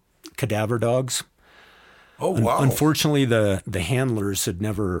some cadaver dogs. Oh, wow. Unfortunately, the handlers had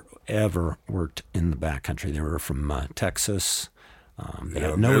never, ever worked in the backcountry. They were from Texas. They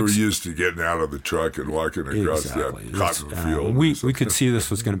were used to getting out of the truck and walking across that cotton field. We could see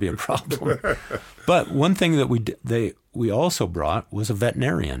this was going to be a problem. But one thing that we also brought was a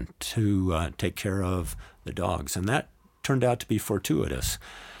veterinarian to take care of the dogs, and that turned out to be fortuitous.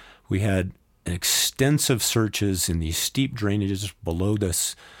 We had extensive searches in these steep drainages below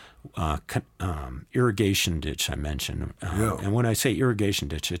this irrigation ditch I mentioned. And when I say irrigation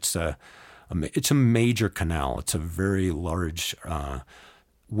ditch, it's a major canal. It's a very large,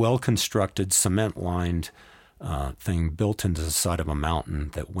 well-constructed, cement-lined thing built into the side of a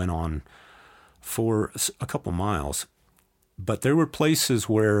mountain that went on for a couple miles. But there were places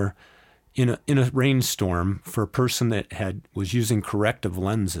where, in a rainstorm, for a person that was using corrective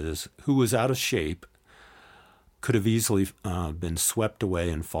lenses, who was out of shape, could have easily been swept away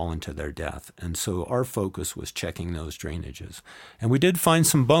and fallen to their death. And so our focus was checking those drainages. And we did find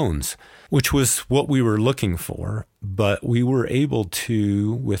some bones, which was what we were looking for. But we were able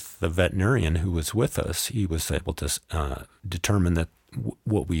to, with the veterinarian who was with us, he was able to determine that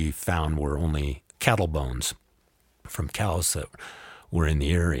what we found were only cattle bones from cows that were in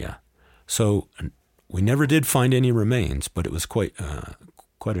the area. So we never did find any remains, but it was quite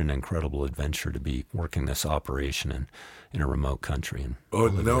an incredible adventure to be working this operation in a remote country.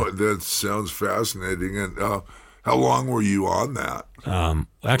 That sounds fascinating. And how long were you on that? I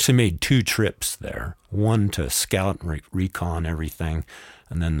actually made 2 trips there, one to scout and recon everything,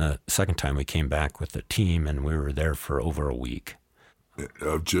 and then the second time we came back with the team, and we were there for over a week.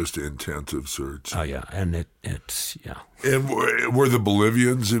 Of just intensive search. Oh, yeah, and it's. And were the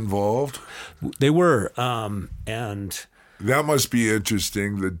Bolivians involved? They were, and... That must be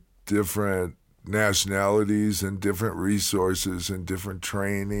interesting, the different nationalities and different resources and different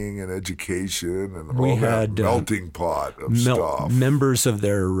training and education and We all had, that melting pot of stuff. Members of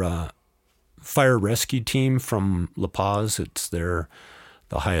their fire rescue team from La Paz. It's the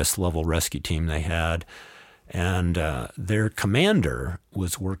highest level rescue team they had. And their commander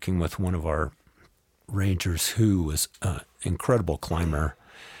was working with one of our Rangers who was an incredible climber,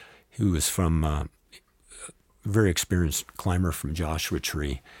 who was from a very experienced climber from Joshua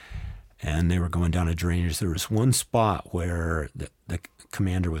Tree. And they were going down a drainage. There was one spot where the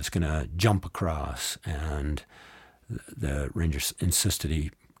commander was going to jump across, and the Rangers insisted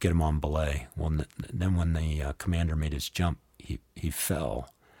he get him on belay. Well, then when the commander made his jump, he fell,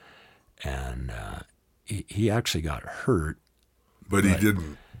 and he actually got hurt. But he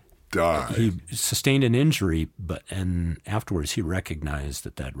didn't die. He sustained an injury, and afterwards he recognized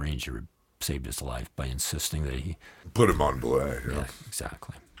that Ranger saved his life by insisting that he put him on belay. Yeah,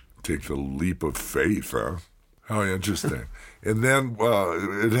 exactly. Take the leap of faith, huh? How interesting. And then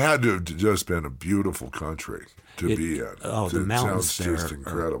it had to have just been a beautiful country to be in. Oh, the mountains there just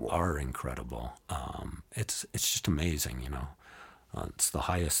incredible. Are incredible. It's just amazing, it's the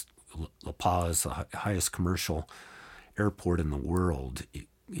highest, La Paz, the highest commercial airport in the world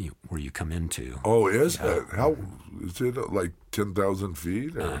where you come into. Oh, is it? How is it? Like 10,000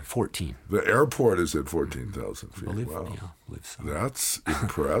 feet? 14. The airport is at 14,000 feet. Wow. Wow. I believe so. That's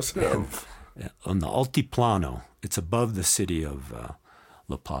impressive. On the Altiplano, it's above the city of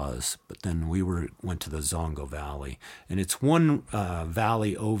La Paz, but then we went to the Zongo Valley, and it's one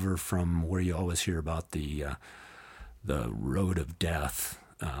valley over from where you always hear about the road of death.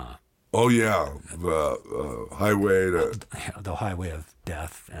 Oh yeah, the highway to the highway of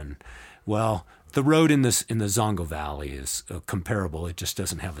death, and the road in the Zongo Valley is comparable. It just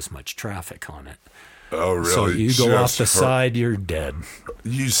doesn't have as much traffic on it. Oh, really? So you go off the side, you're dead.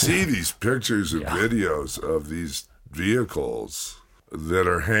 You see these pictures and videos of these vehicles that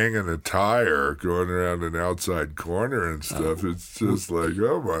are hanging a tire going around an outside corner and stuff. It's just like,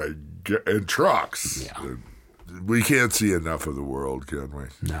 oh my God. And trucks. Yeah. We can't see enough of the world, can we?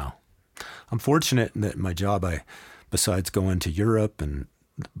 No. I'm fortunate that my job, besides going to Europe and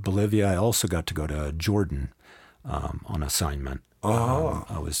Bolivia, I also got to go to Jordan on assignment.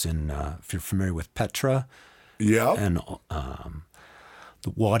 I was in, if you're familiar with Petra, and the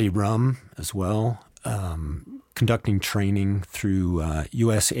Wadi Rum as well, conducting training through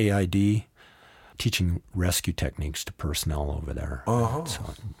USAID, teaching rescue techniques to personnel over there.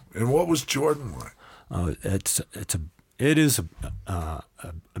 So, and what was Jordan like? It is a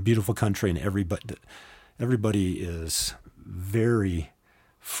beautiful country, and everybody is very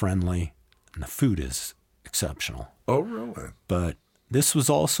friendly, and the food is exceptional. Oh, really? But this was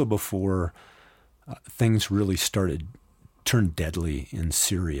also before things really turned deadly in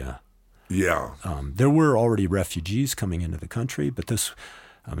Syria. Yeah. There were already refugees coming into the country, but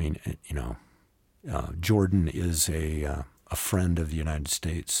Jordan is a friend of the United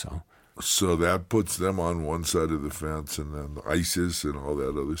States, So that puts them on one side of the fence, and then ISIS and all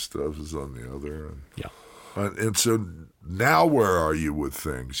that other stuff is on the other. And so now where are you with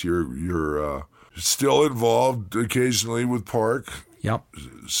things? You're still involved occasionally with park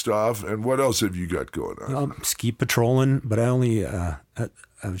stuff, and what else have you got going on? Ski patrolling, but I only I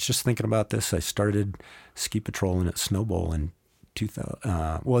was just thinking about this. I started ski patrolling at Snowbowl in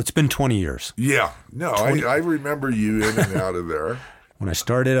 2000. It's been 20 years. Yeah, no, I remember you in and out of there. When I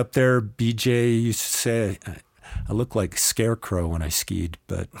started up there, BJ used to say I look like Scarecrow when I skied,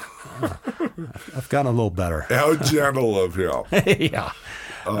 but I've gotten a little better. How gentle of him. Yeah.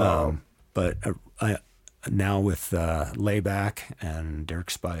 But I now with Layback and Derek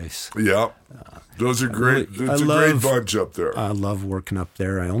Spice. Yeah. Those are great. It's a great bunch up there. I love working up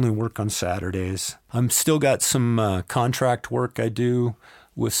there. I only work on Saturdays. I'm still got some contract work I do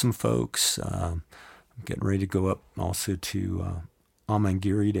with some folks. I'm getting ready to go up also to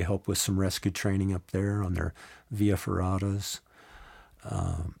Amangiri to help with some rescue training up there on their Via Ferratas.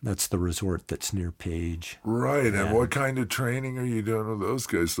 That's the resort that's near Page. Right. And what kind of training are you doing with those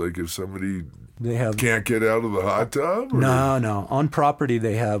guys? Like if somebody can't get out of the hot tub? Or? No. On property,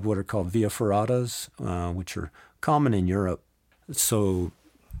 they have what are called Via Ferratas, which are common in Europe. So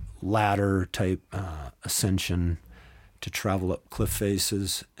ladder type ascension to travel up cliff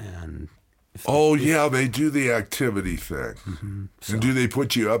faces. And they do the activity thing. Mm-hmm. So, and do they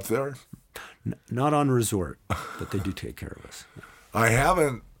put you up there? Not on resort, but they do take care of us. I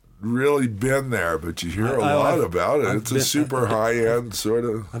haven't really been there, but you hear a lot about it. It's a super high-end sort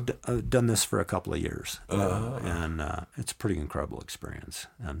of... I've done this for a couple of years, and it's a pretty incredible experience.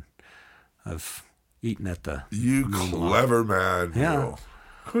 And I've eaten at the... You clever man. Yeah.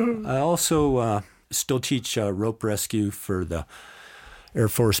 I also still teach rope rescue for the Air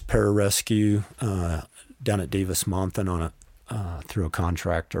Force Pararescue down at Davis-Monthan on through a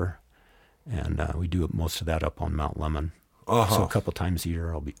contractor, and we do most of that up on Mount Lemmon. So a couple times a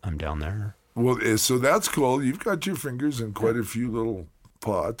year I'm down there. Well, so that's cool. You've got your fingers in quite a few little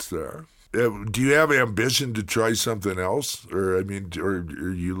pots there. Do you have ambition to try something else, or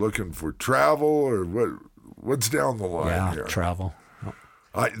are you looking for travel, or what's down the line here? Yeah, travel.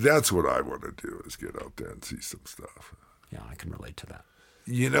 That's what I want to do, is get out there and see some stuff. Yeah, I can relate to that.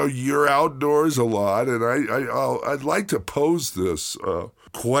 You're outdoors a lot, and I'd like to pose this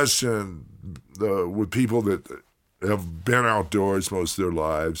question with people that have been outdoors most of their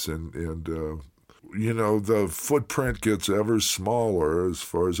lives, and the footprint gets ever smaller as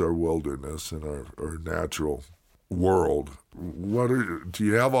far as our wilderness and our natural world. Do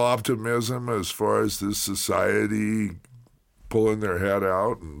you have optimism as far as this society pulling their head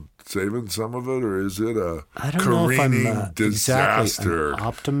out and saving some of it, or is it a careening disaster? Exactly an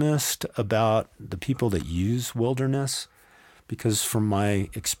optimist about the people that use wilderness, because from my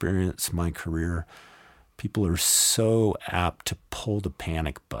experience, my career, people are so apt to pull the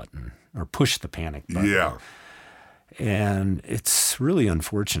panic button or push the panic button. Yeah. And it's really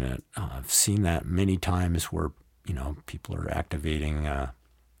unfortunate. I've seen that many times where, people are activating a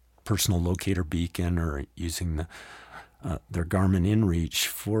personal locator beacon or using their Garmin InReach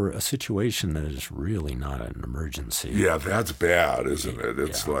for a situation that is really not an emergency. Yeah, that's bad, isn't it?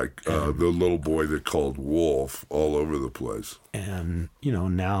 It's like the little boy that called wolf all over the place. And,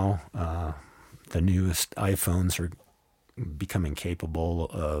 now the newest iPhones are becoming capable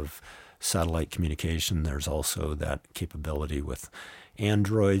of satellite communication. There's also that capability with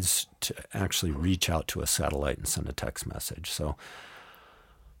Androids to actually reach out to a satellite and send a text message. So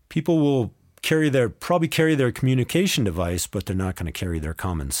people will probably carry their communication device, but they're not going to carry their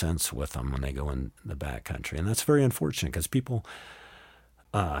common sense with them when they go in the backcountry. And that's very unfortunate, because people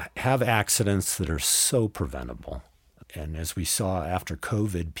have accidents that are so preventable. And as we saw after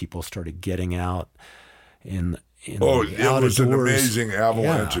COVID, people started getting out it was an amazing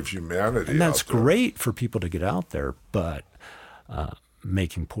avalanche of humanity. And that's great for people to get out there, but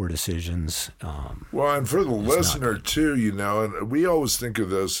making poor decisions. And for the listener too, and we always think of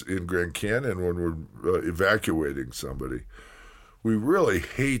this in Grand Canyon when we're evacuating somebody. We really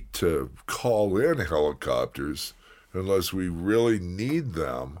hate to call in helicopters unless we really need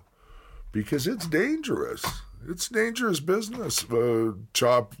them, because it's dangerous. It's dangerous business,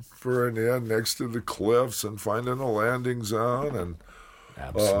 choppering in next to the cliffs and finding a landing zone. And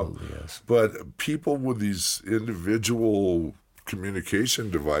absolutely, yes. But people with these individual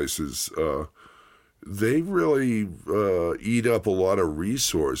communication devices, they really eat up a lot of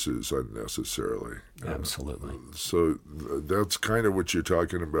resources unnecessarily. Absolutely. So that's kind of what you're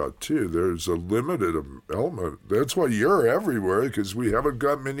talking about too. There's a limited element. That's why you're everywhere, because we haven't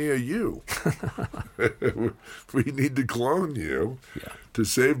got many of you. We need to clone you to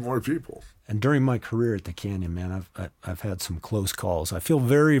save more people. And during my career at the Canyon, man, I've had some close calls. I feel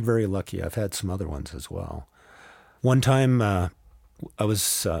very, very lucky. I've had some other ones as well. One time,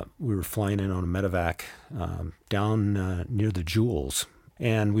 we were flying in on a medevac down near the Jewels,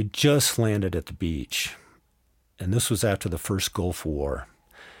 and we just landed at the beach. And this was after the first Gulf War.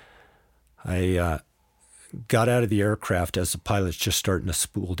 I got out of the aircraft as the pilot's just starting to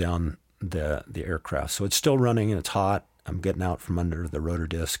spool down the aircraft. So it's still running and it's hot. I'm getting out from under the rotor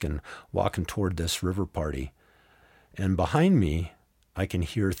disc and walking toward this river party. And behind me, I can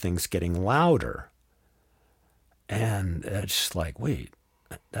hear things getting louder. And it's just like, wait,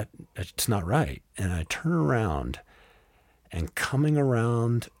 that's not right. And I turn around, and coming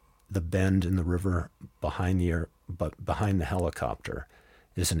around the bend in the river behind the helicopter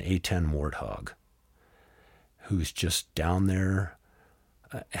is an A-10 Warthog, who's just down there.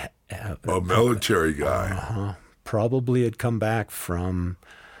 A military guy. Probably had come back from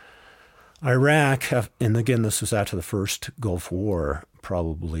Iraq. And again, this was after the first Gulf War,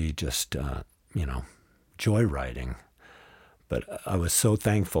 probably just, joyriding. But I was so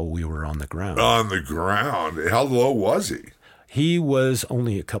thankful we were on the ground. On the ground? How low was he? He was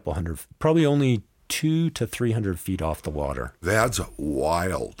only a couple hundred, probably only 200 to 300 feet off the water. That's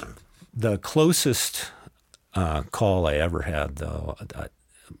wild. The closest call I ever had, though,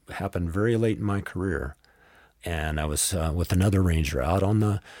 happened very late in my career. And I was with another ranger out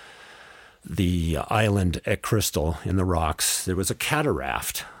on the island at Crystal in the rocks. There was a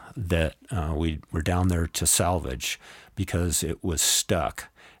cataract that we were down there to salvage because it was stuck.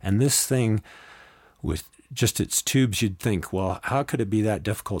 And this thing, with just its tubes, you'd think, well, how could it be that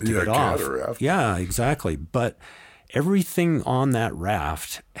difficult to get off? Cataract. Yeah, exactly. But everything on that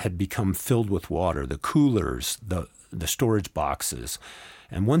raft had become filled with water, the coolers, the storage boxes.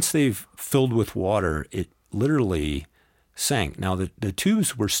 And once they've filled with water, it literally sank. Now, the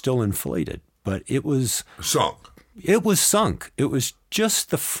tubes were still inflated, but it was Sunk. It was sunk. It was just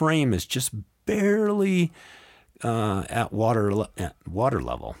the frame is just barely at water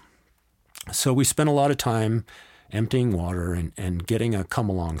level. So we spent a lot of time emptying water and getting a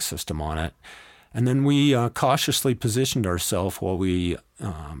come-along system on it. And then we cautiously positioned ourselves while we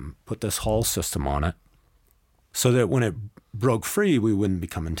put this hull system on it so that when it broke free, we wouldn't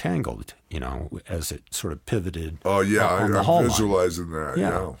become entangled, as it sort of pivoted. Oh, yeah, on the I'm hull visualizing that.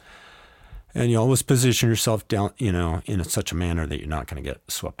 Yeah. And you always position yourself down, in such a manner that you're not going to get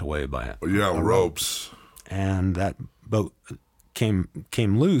swept away by it. Yeah, ropes. And that boat came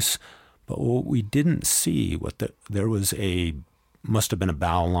loose, but what we didn't see, there must have been a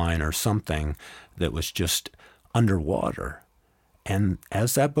bow line or something that was just underwater. And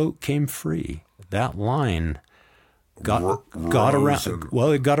as that boat came free, that line got around.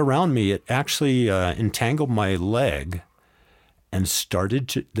 Well, it got around me. It actually entangled my leg, and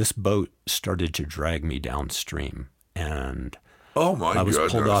this boat started to drag me downstream. And oh my I was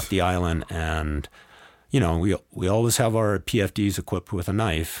goodness. pulled off the island, and we always have our PFDs equipped with a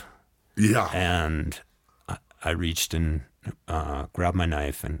knife. Yeah. And I reached and grabbed my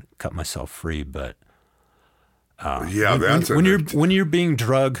knife and cut myself free. But when you're being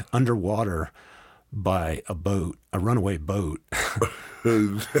dragged underwater by a runaway boat,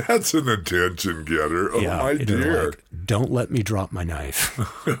 that's an attention getter. Oh my dear! Like, don't let me drop my knife.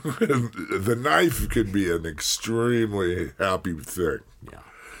 The knife can be an extremely happy thing. Yeah.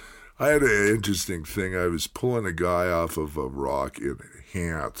 I had an interesting thing. I was pulling a guy off of a rock in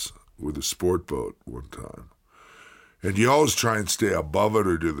Hants with a sport boat one time. And you always try and stay above it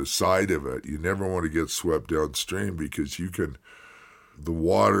or to the side of it. You never want to get swept downstream because the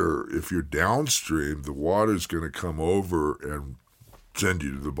water, if you're downstream, the water's going to come over and send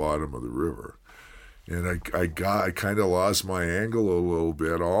you to the bottom of the river. And I kind of lost my angle a little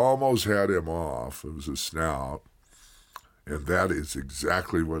bit. I almost had him off. It was a snout. And that is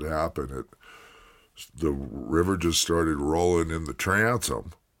exactly what happened. The river just started rolling in the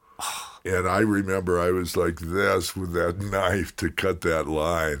transom. And I remember I was like this with that knife to cut that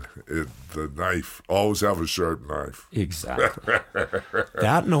line. The knife, always have a sharp knife. Exactly.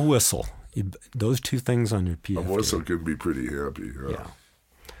 That and a whistle. Those two things on your PFD. A whistle can be pretty happy. Yeah.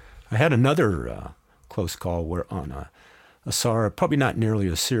 I had another close call where on a SAR, probably not nearly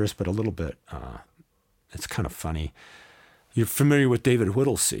as serious, but a little bit. It's kind of funny. You're familiar with David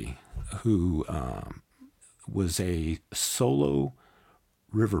Whittlesey, who was a solo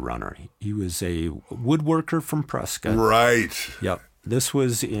river runner. He was a woodworker from Prescott. Right. Yep. This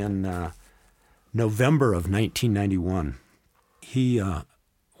was in November of 1991. He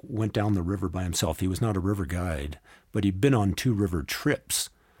went down the river by himself. He was not a river guide, but he'd been on 2 river trips,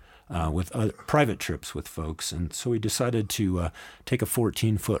 with private trips with folks. And so he decided to take a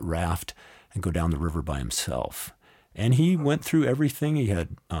 14-foot raft and go down the river by himself. And he went through everything. He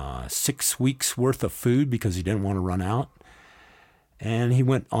had 6 weeks worth of food because he didn't want to run out. And he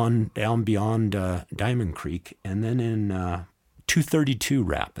went on down beyond Diamond Creek. And then in 232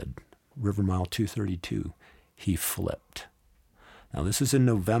 Rapid, River Mile 232, he flipped. Now, this is in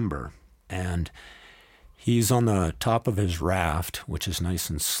November, and he's on the top of his raft, which is nice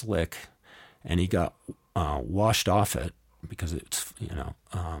and slick, and he got washed off it because it's,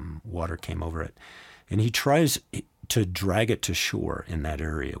 water came over it. And he tries to drag it to shore in that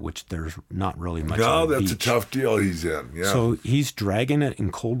area, which there's not really much of a that's beach. a tough deal he's in. Yeah. So he's dragging it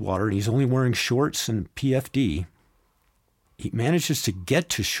in cold water. He's only wearing shorts and PFD. He manages to get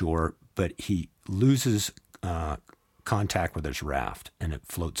to shore, but he loses contact with his raft, and it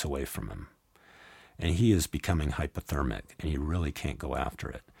floats away from him. And he is becoming hypothermic, and he really can't go after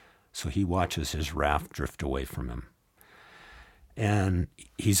it. So he watches his raft drift away from him. And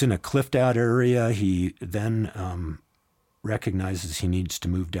he's in a cliffed out area. He then recognizes he needs to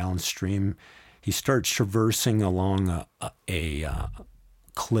move downstream. He starts traversing along a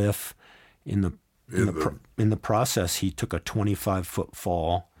cliff. In the process, he took a 25-foot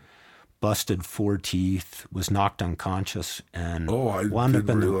fall, busted 4 teeth, was knocked unconscious, and wound up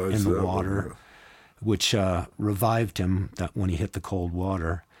in the water, which revived him when he hit the cold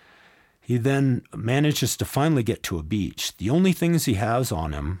water. He then manages to finally get to a beach. The only things he has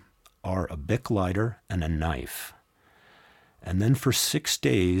on him are a Bic lighter and a knife. And then for 5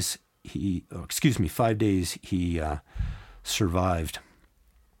 days, he survived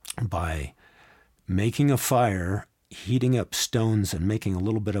by making a fire, heating up stones, and making a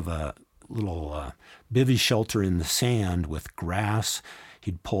little bit of a little bivvy shelter in the sand with grass.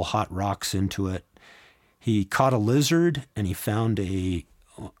 He'd pull hot rocks into it. He caught a lizard, and he found a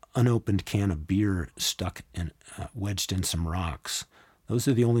unopened can of beer stuck in, wedged in some rocks. Those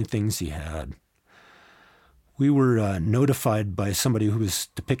are the only things he had. We were notified by somebody who was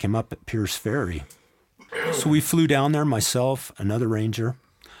to pick him up at Pierce Ferry. So we flew down there, myself, another ranger,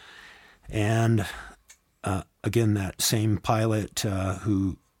 and again, that same pilot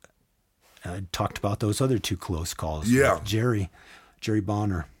who talked about those other two close calls. Yeah. Jerry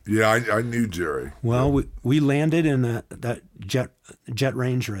Bonner. Yeah, I knew Jerry. Well, we landed in that Jet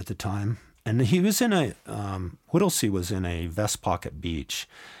Ranger at the time, and he was in a, Whittlesey was in a Vest Pocket Beach.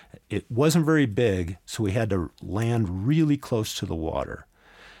 It wasn't very big, so we had to land really close to the water.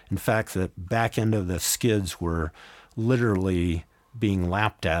 In fact, the back end of the skids were literally being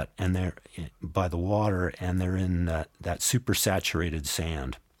lapped at and they're by the water, and they're in that super saturated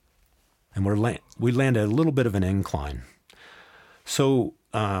sand. And we landed a little bit of an incline. So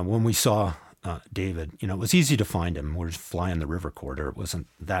when we saw David, it was easy to find him. We're flying the river corridor. It wasn't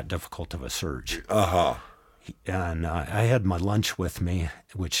that difficult of a search. Uh-huh. And I had my lunch with me,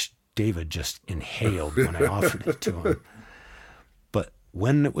 which David just inhaled when I offered it to him. But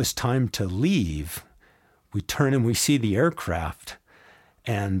when it was time to leave, we turn and we see the aircraft,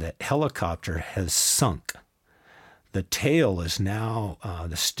 and the helicopter has sunk. The tail is now,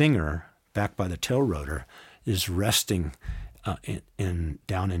 the Stinger, back by the tail rotor, is resting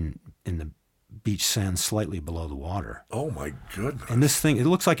down in the beach sand slightly below the water. Oh, my goodness. And this thing, it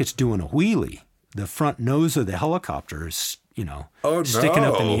looks like it's doing a wheelie. The front nose of the helicopter is, sticking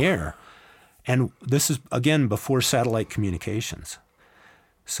up in the air. And this is, again, before satellite communications.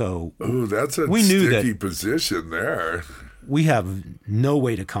 So that's a we knew sticky that position there. we have no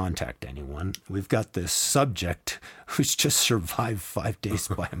way to contact anyone. We've got this subject who's just survived 5 days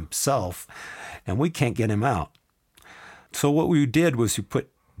by himself, and we can't get him out. So what we did was we put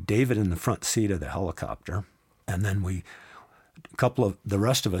David in the front seat of the helicopter, and then the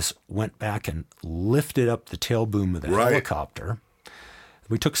rest of us went back and lifted up the tail boom of the helicopter.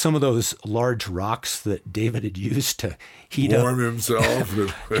 We took some of those large rocks that David had used to heat warm himself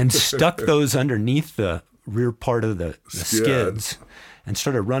and stuck those underneath the rear part of the skids and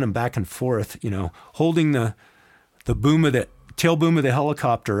started running back and forth, holding the boom of the tail boom of the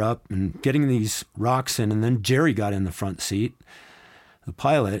helicopter up and getting these rocks in. And then Jerry got in the front seat, the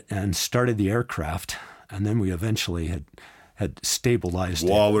pilot, and started the aircraft. And then we eventually had stabilized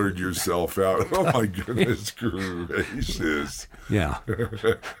Wallered yourself out. Oh, my goodness gracious. Yeah.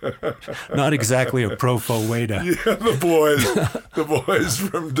 Not exactly a profo way to... Yeah, the boys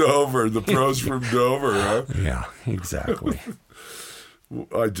from Dover, the pros from Dover, huh? Yeah, exactly.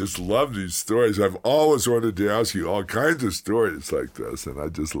 I just love these stories. I've always wanted to ask you all kinds of stories like this, and I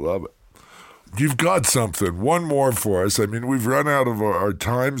just love it. You've got something, one more for us. I mean, we've run out of our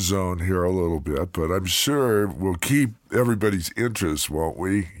time zone here a little bit, but I'm sure we'll keep everybody's interest, won't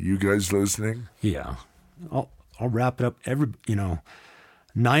we? You guys listening? Yeah. I'll wrap it up.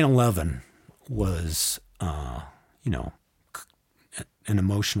 9/11 was, an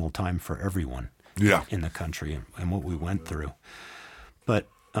emotional time for everyone in the country and what we went through. But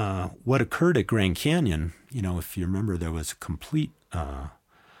what occurred at Grand Canyon, if you remember, there was a complete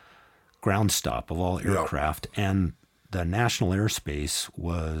ground stop of all aircraft, and the national airspace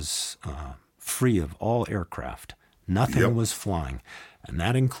was free of all aircraft. Nothing was flying, and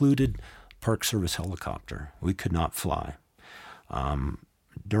that included Park Service helicopter. We could not fly.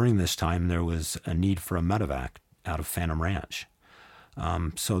 During this time, there was a need for a medevac out of Phantom Ranch.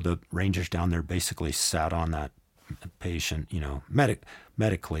 So the rangers down there basically sat on that patient,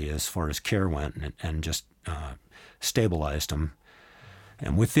 medically as far as care went, and just stabilized them.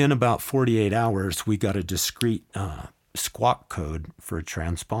 And within about 48 hours, we got a discrete squawk code for a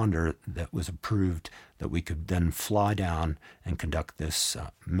transponder that was approved that we could then fly down and conduct this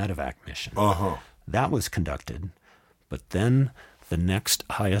medevac mission. Uh-huh. That was conducted. But then the next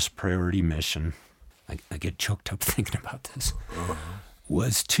highest priority mission, I get choked up thinking about this,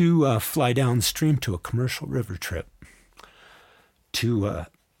 was to fly downstream to a commercial river trip to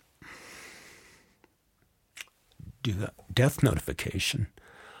do the death notification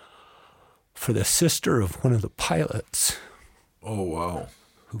for the sister of one of the pilots. Oh, wow.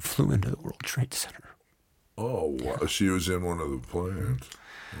 Who flew into the World Trade Center. Oh, wow. She was in one of the planes.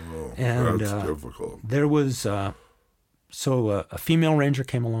 Oh, and, that's difficult. There was, a female ranger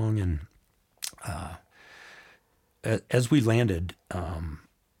came along, and as we landed,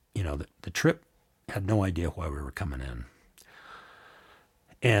 the trip had no idea why we were coming in.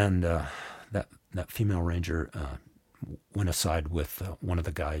 And that female ranger went aside with one of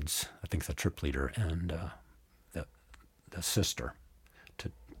the guides, I think the trip leader, and the sister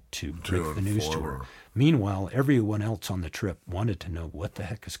to break the news to her. Meanwhile, everyone else on the trip wanted to know what the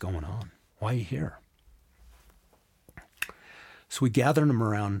heck is going on. Why are you here? So we gathered them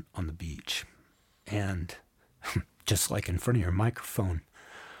around on the beach, and just like in front of your microphone,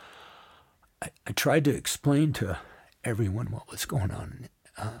 I tried to explain to everyone what was going on,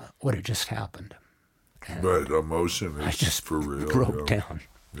 what had just happened. And Right, emotion is I just for real. broke down.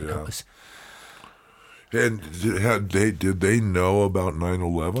 Yeah. And did they know about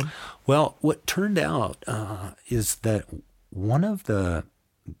 9/11? Well, what turned out is that one of the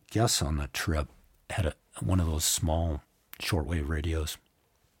guests on the trip had one of those small shortwave radios,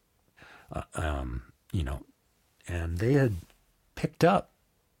 and they had picked up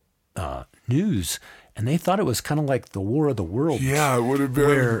news, and they thought it was kind of like the War of the Worlds. Yeah, it would have been.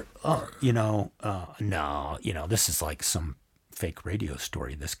 Where, this is like some fake radio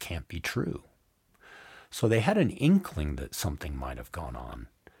story. This can't be true. So they had an inkling that something might have gone on.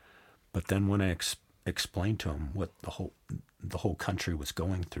 But then when I explained to them what the whole country was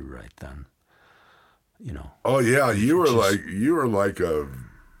going through right then, Oh yeah, you were like a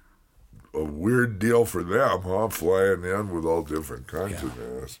weird deal for them, huh? Flying in with all different kinds of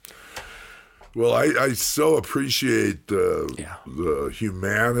mess. Well, I so appreciate the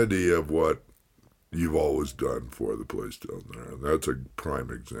humanity of what you've always done for the place down there, and that's a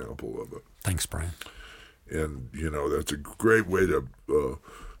prime example of it. Thanks, Brian. And that's a great way to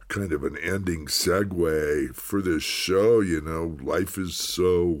kind of an ending segue for this show. Life is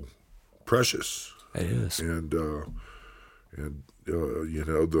so precious. It is. And the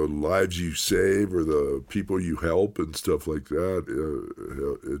lives you save or the people you help and stuff like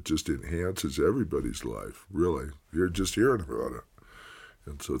that, it just enhances everybody's life, really. You're just hearing about it.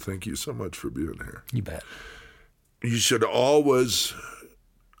 And so thank you so much for being here. You bet. You should always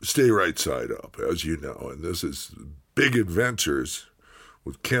stay right side up, as you know. And this is Big Adventures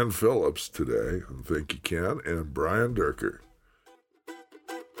with Ken Phillips today. And thank you, Ken, and Brian Durker.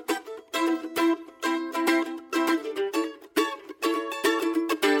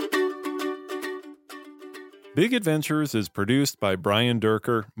 Big Adventures is produced by Brian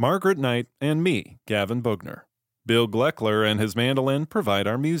Durker, Margaret Knight, and me, Gavin Bugner. Bill Gleckler and his mandolin provide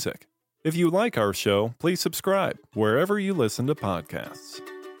our music. If you like our show, please subscribe wherever you listen to podcasts.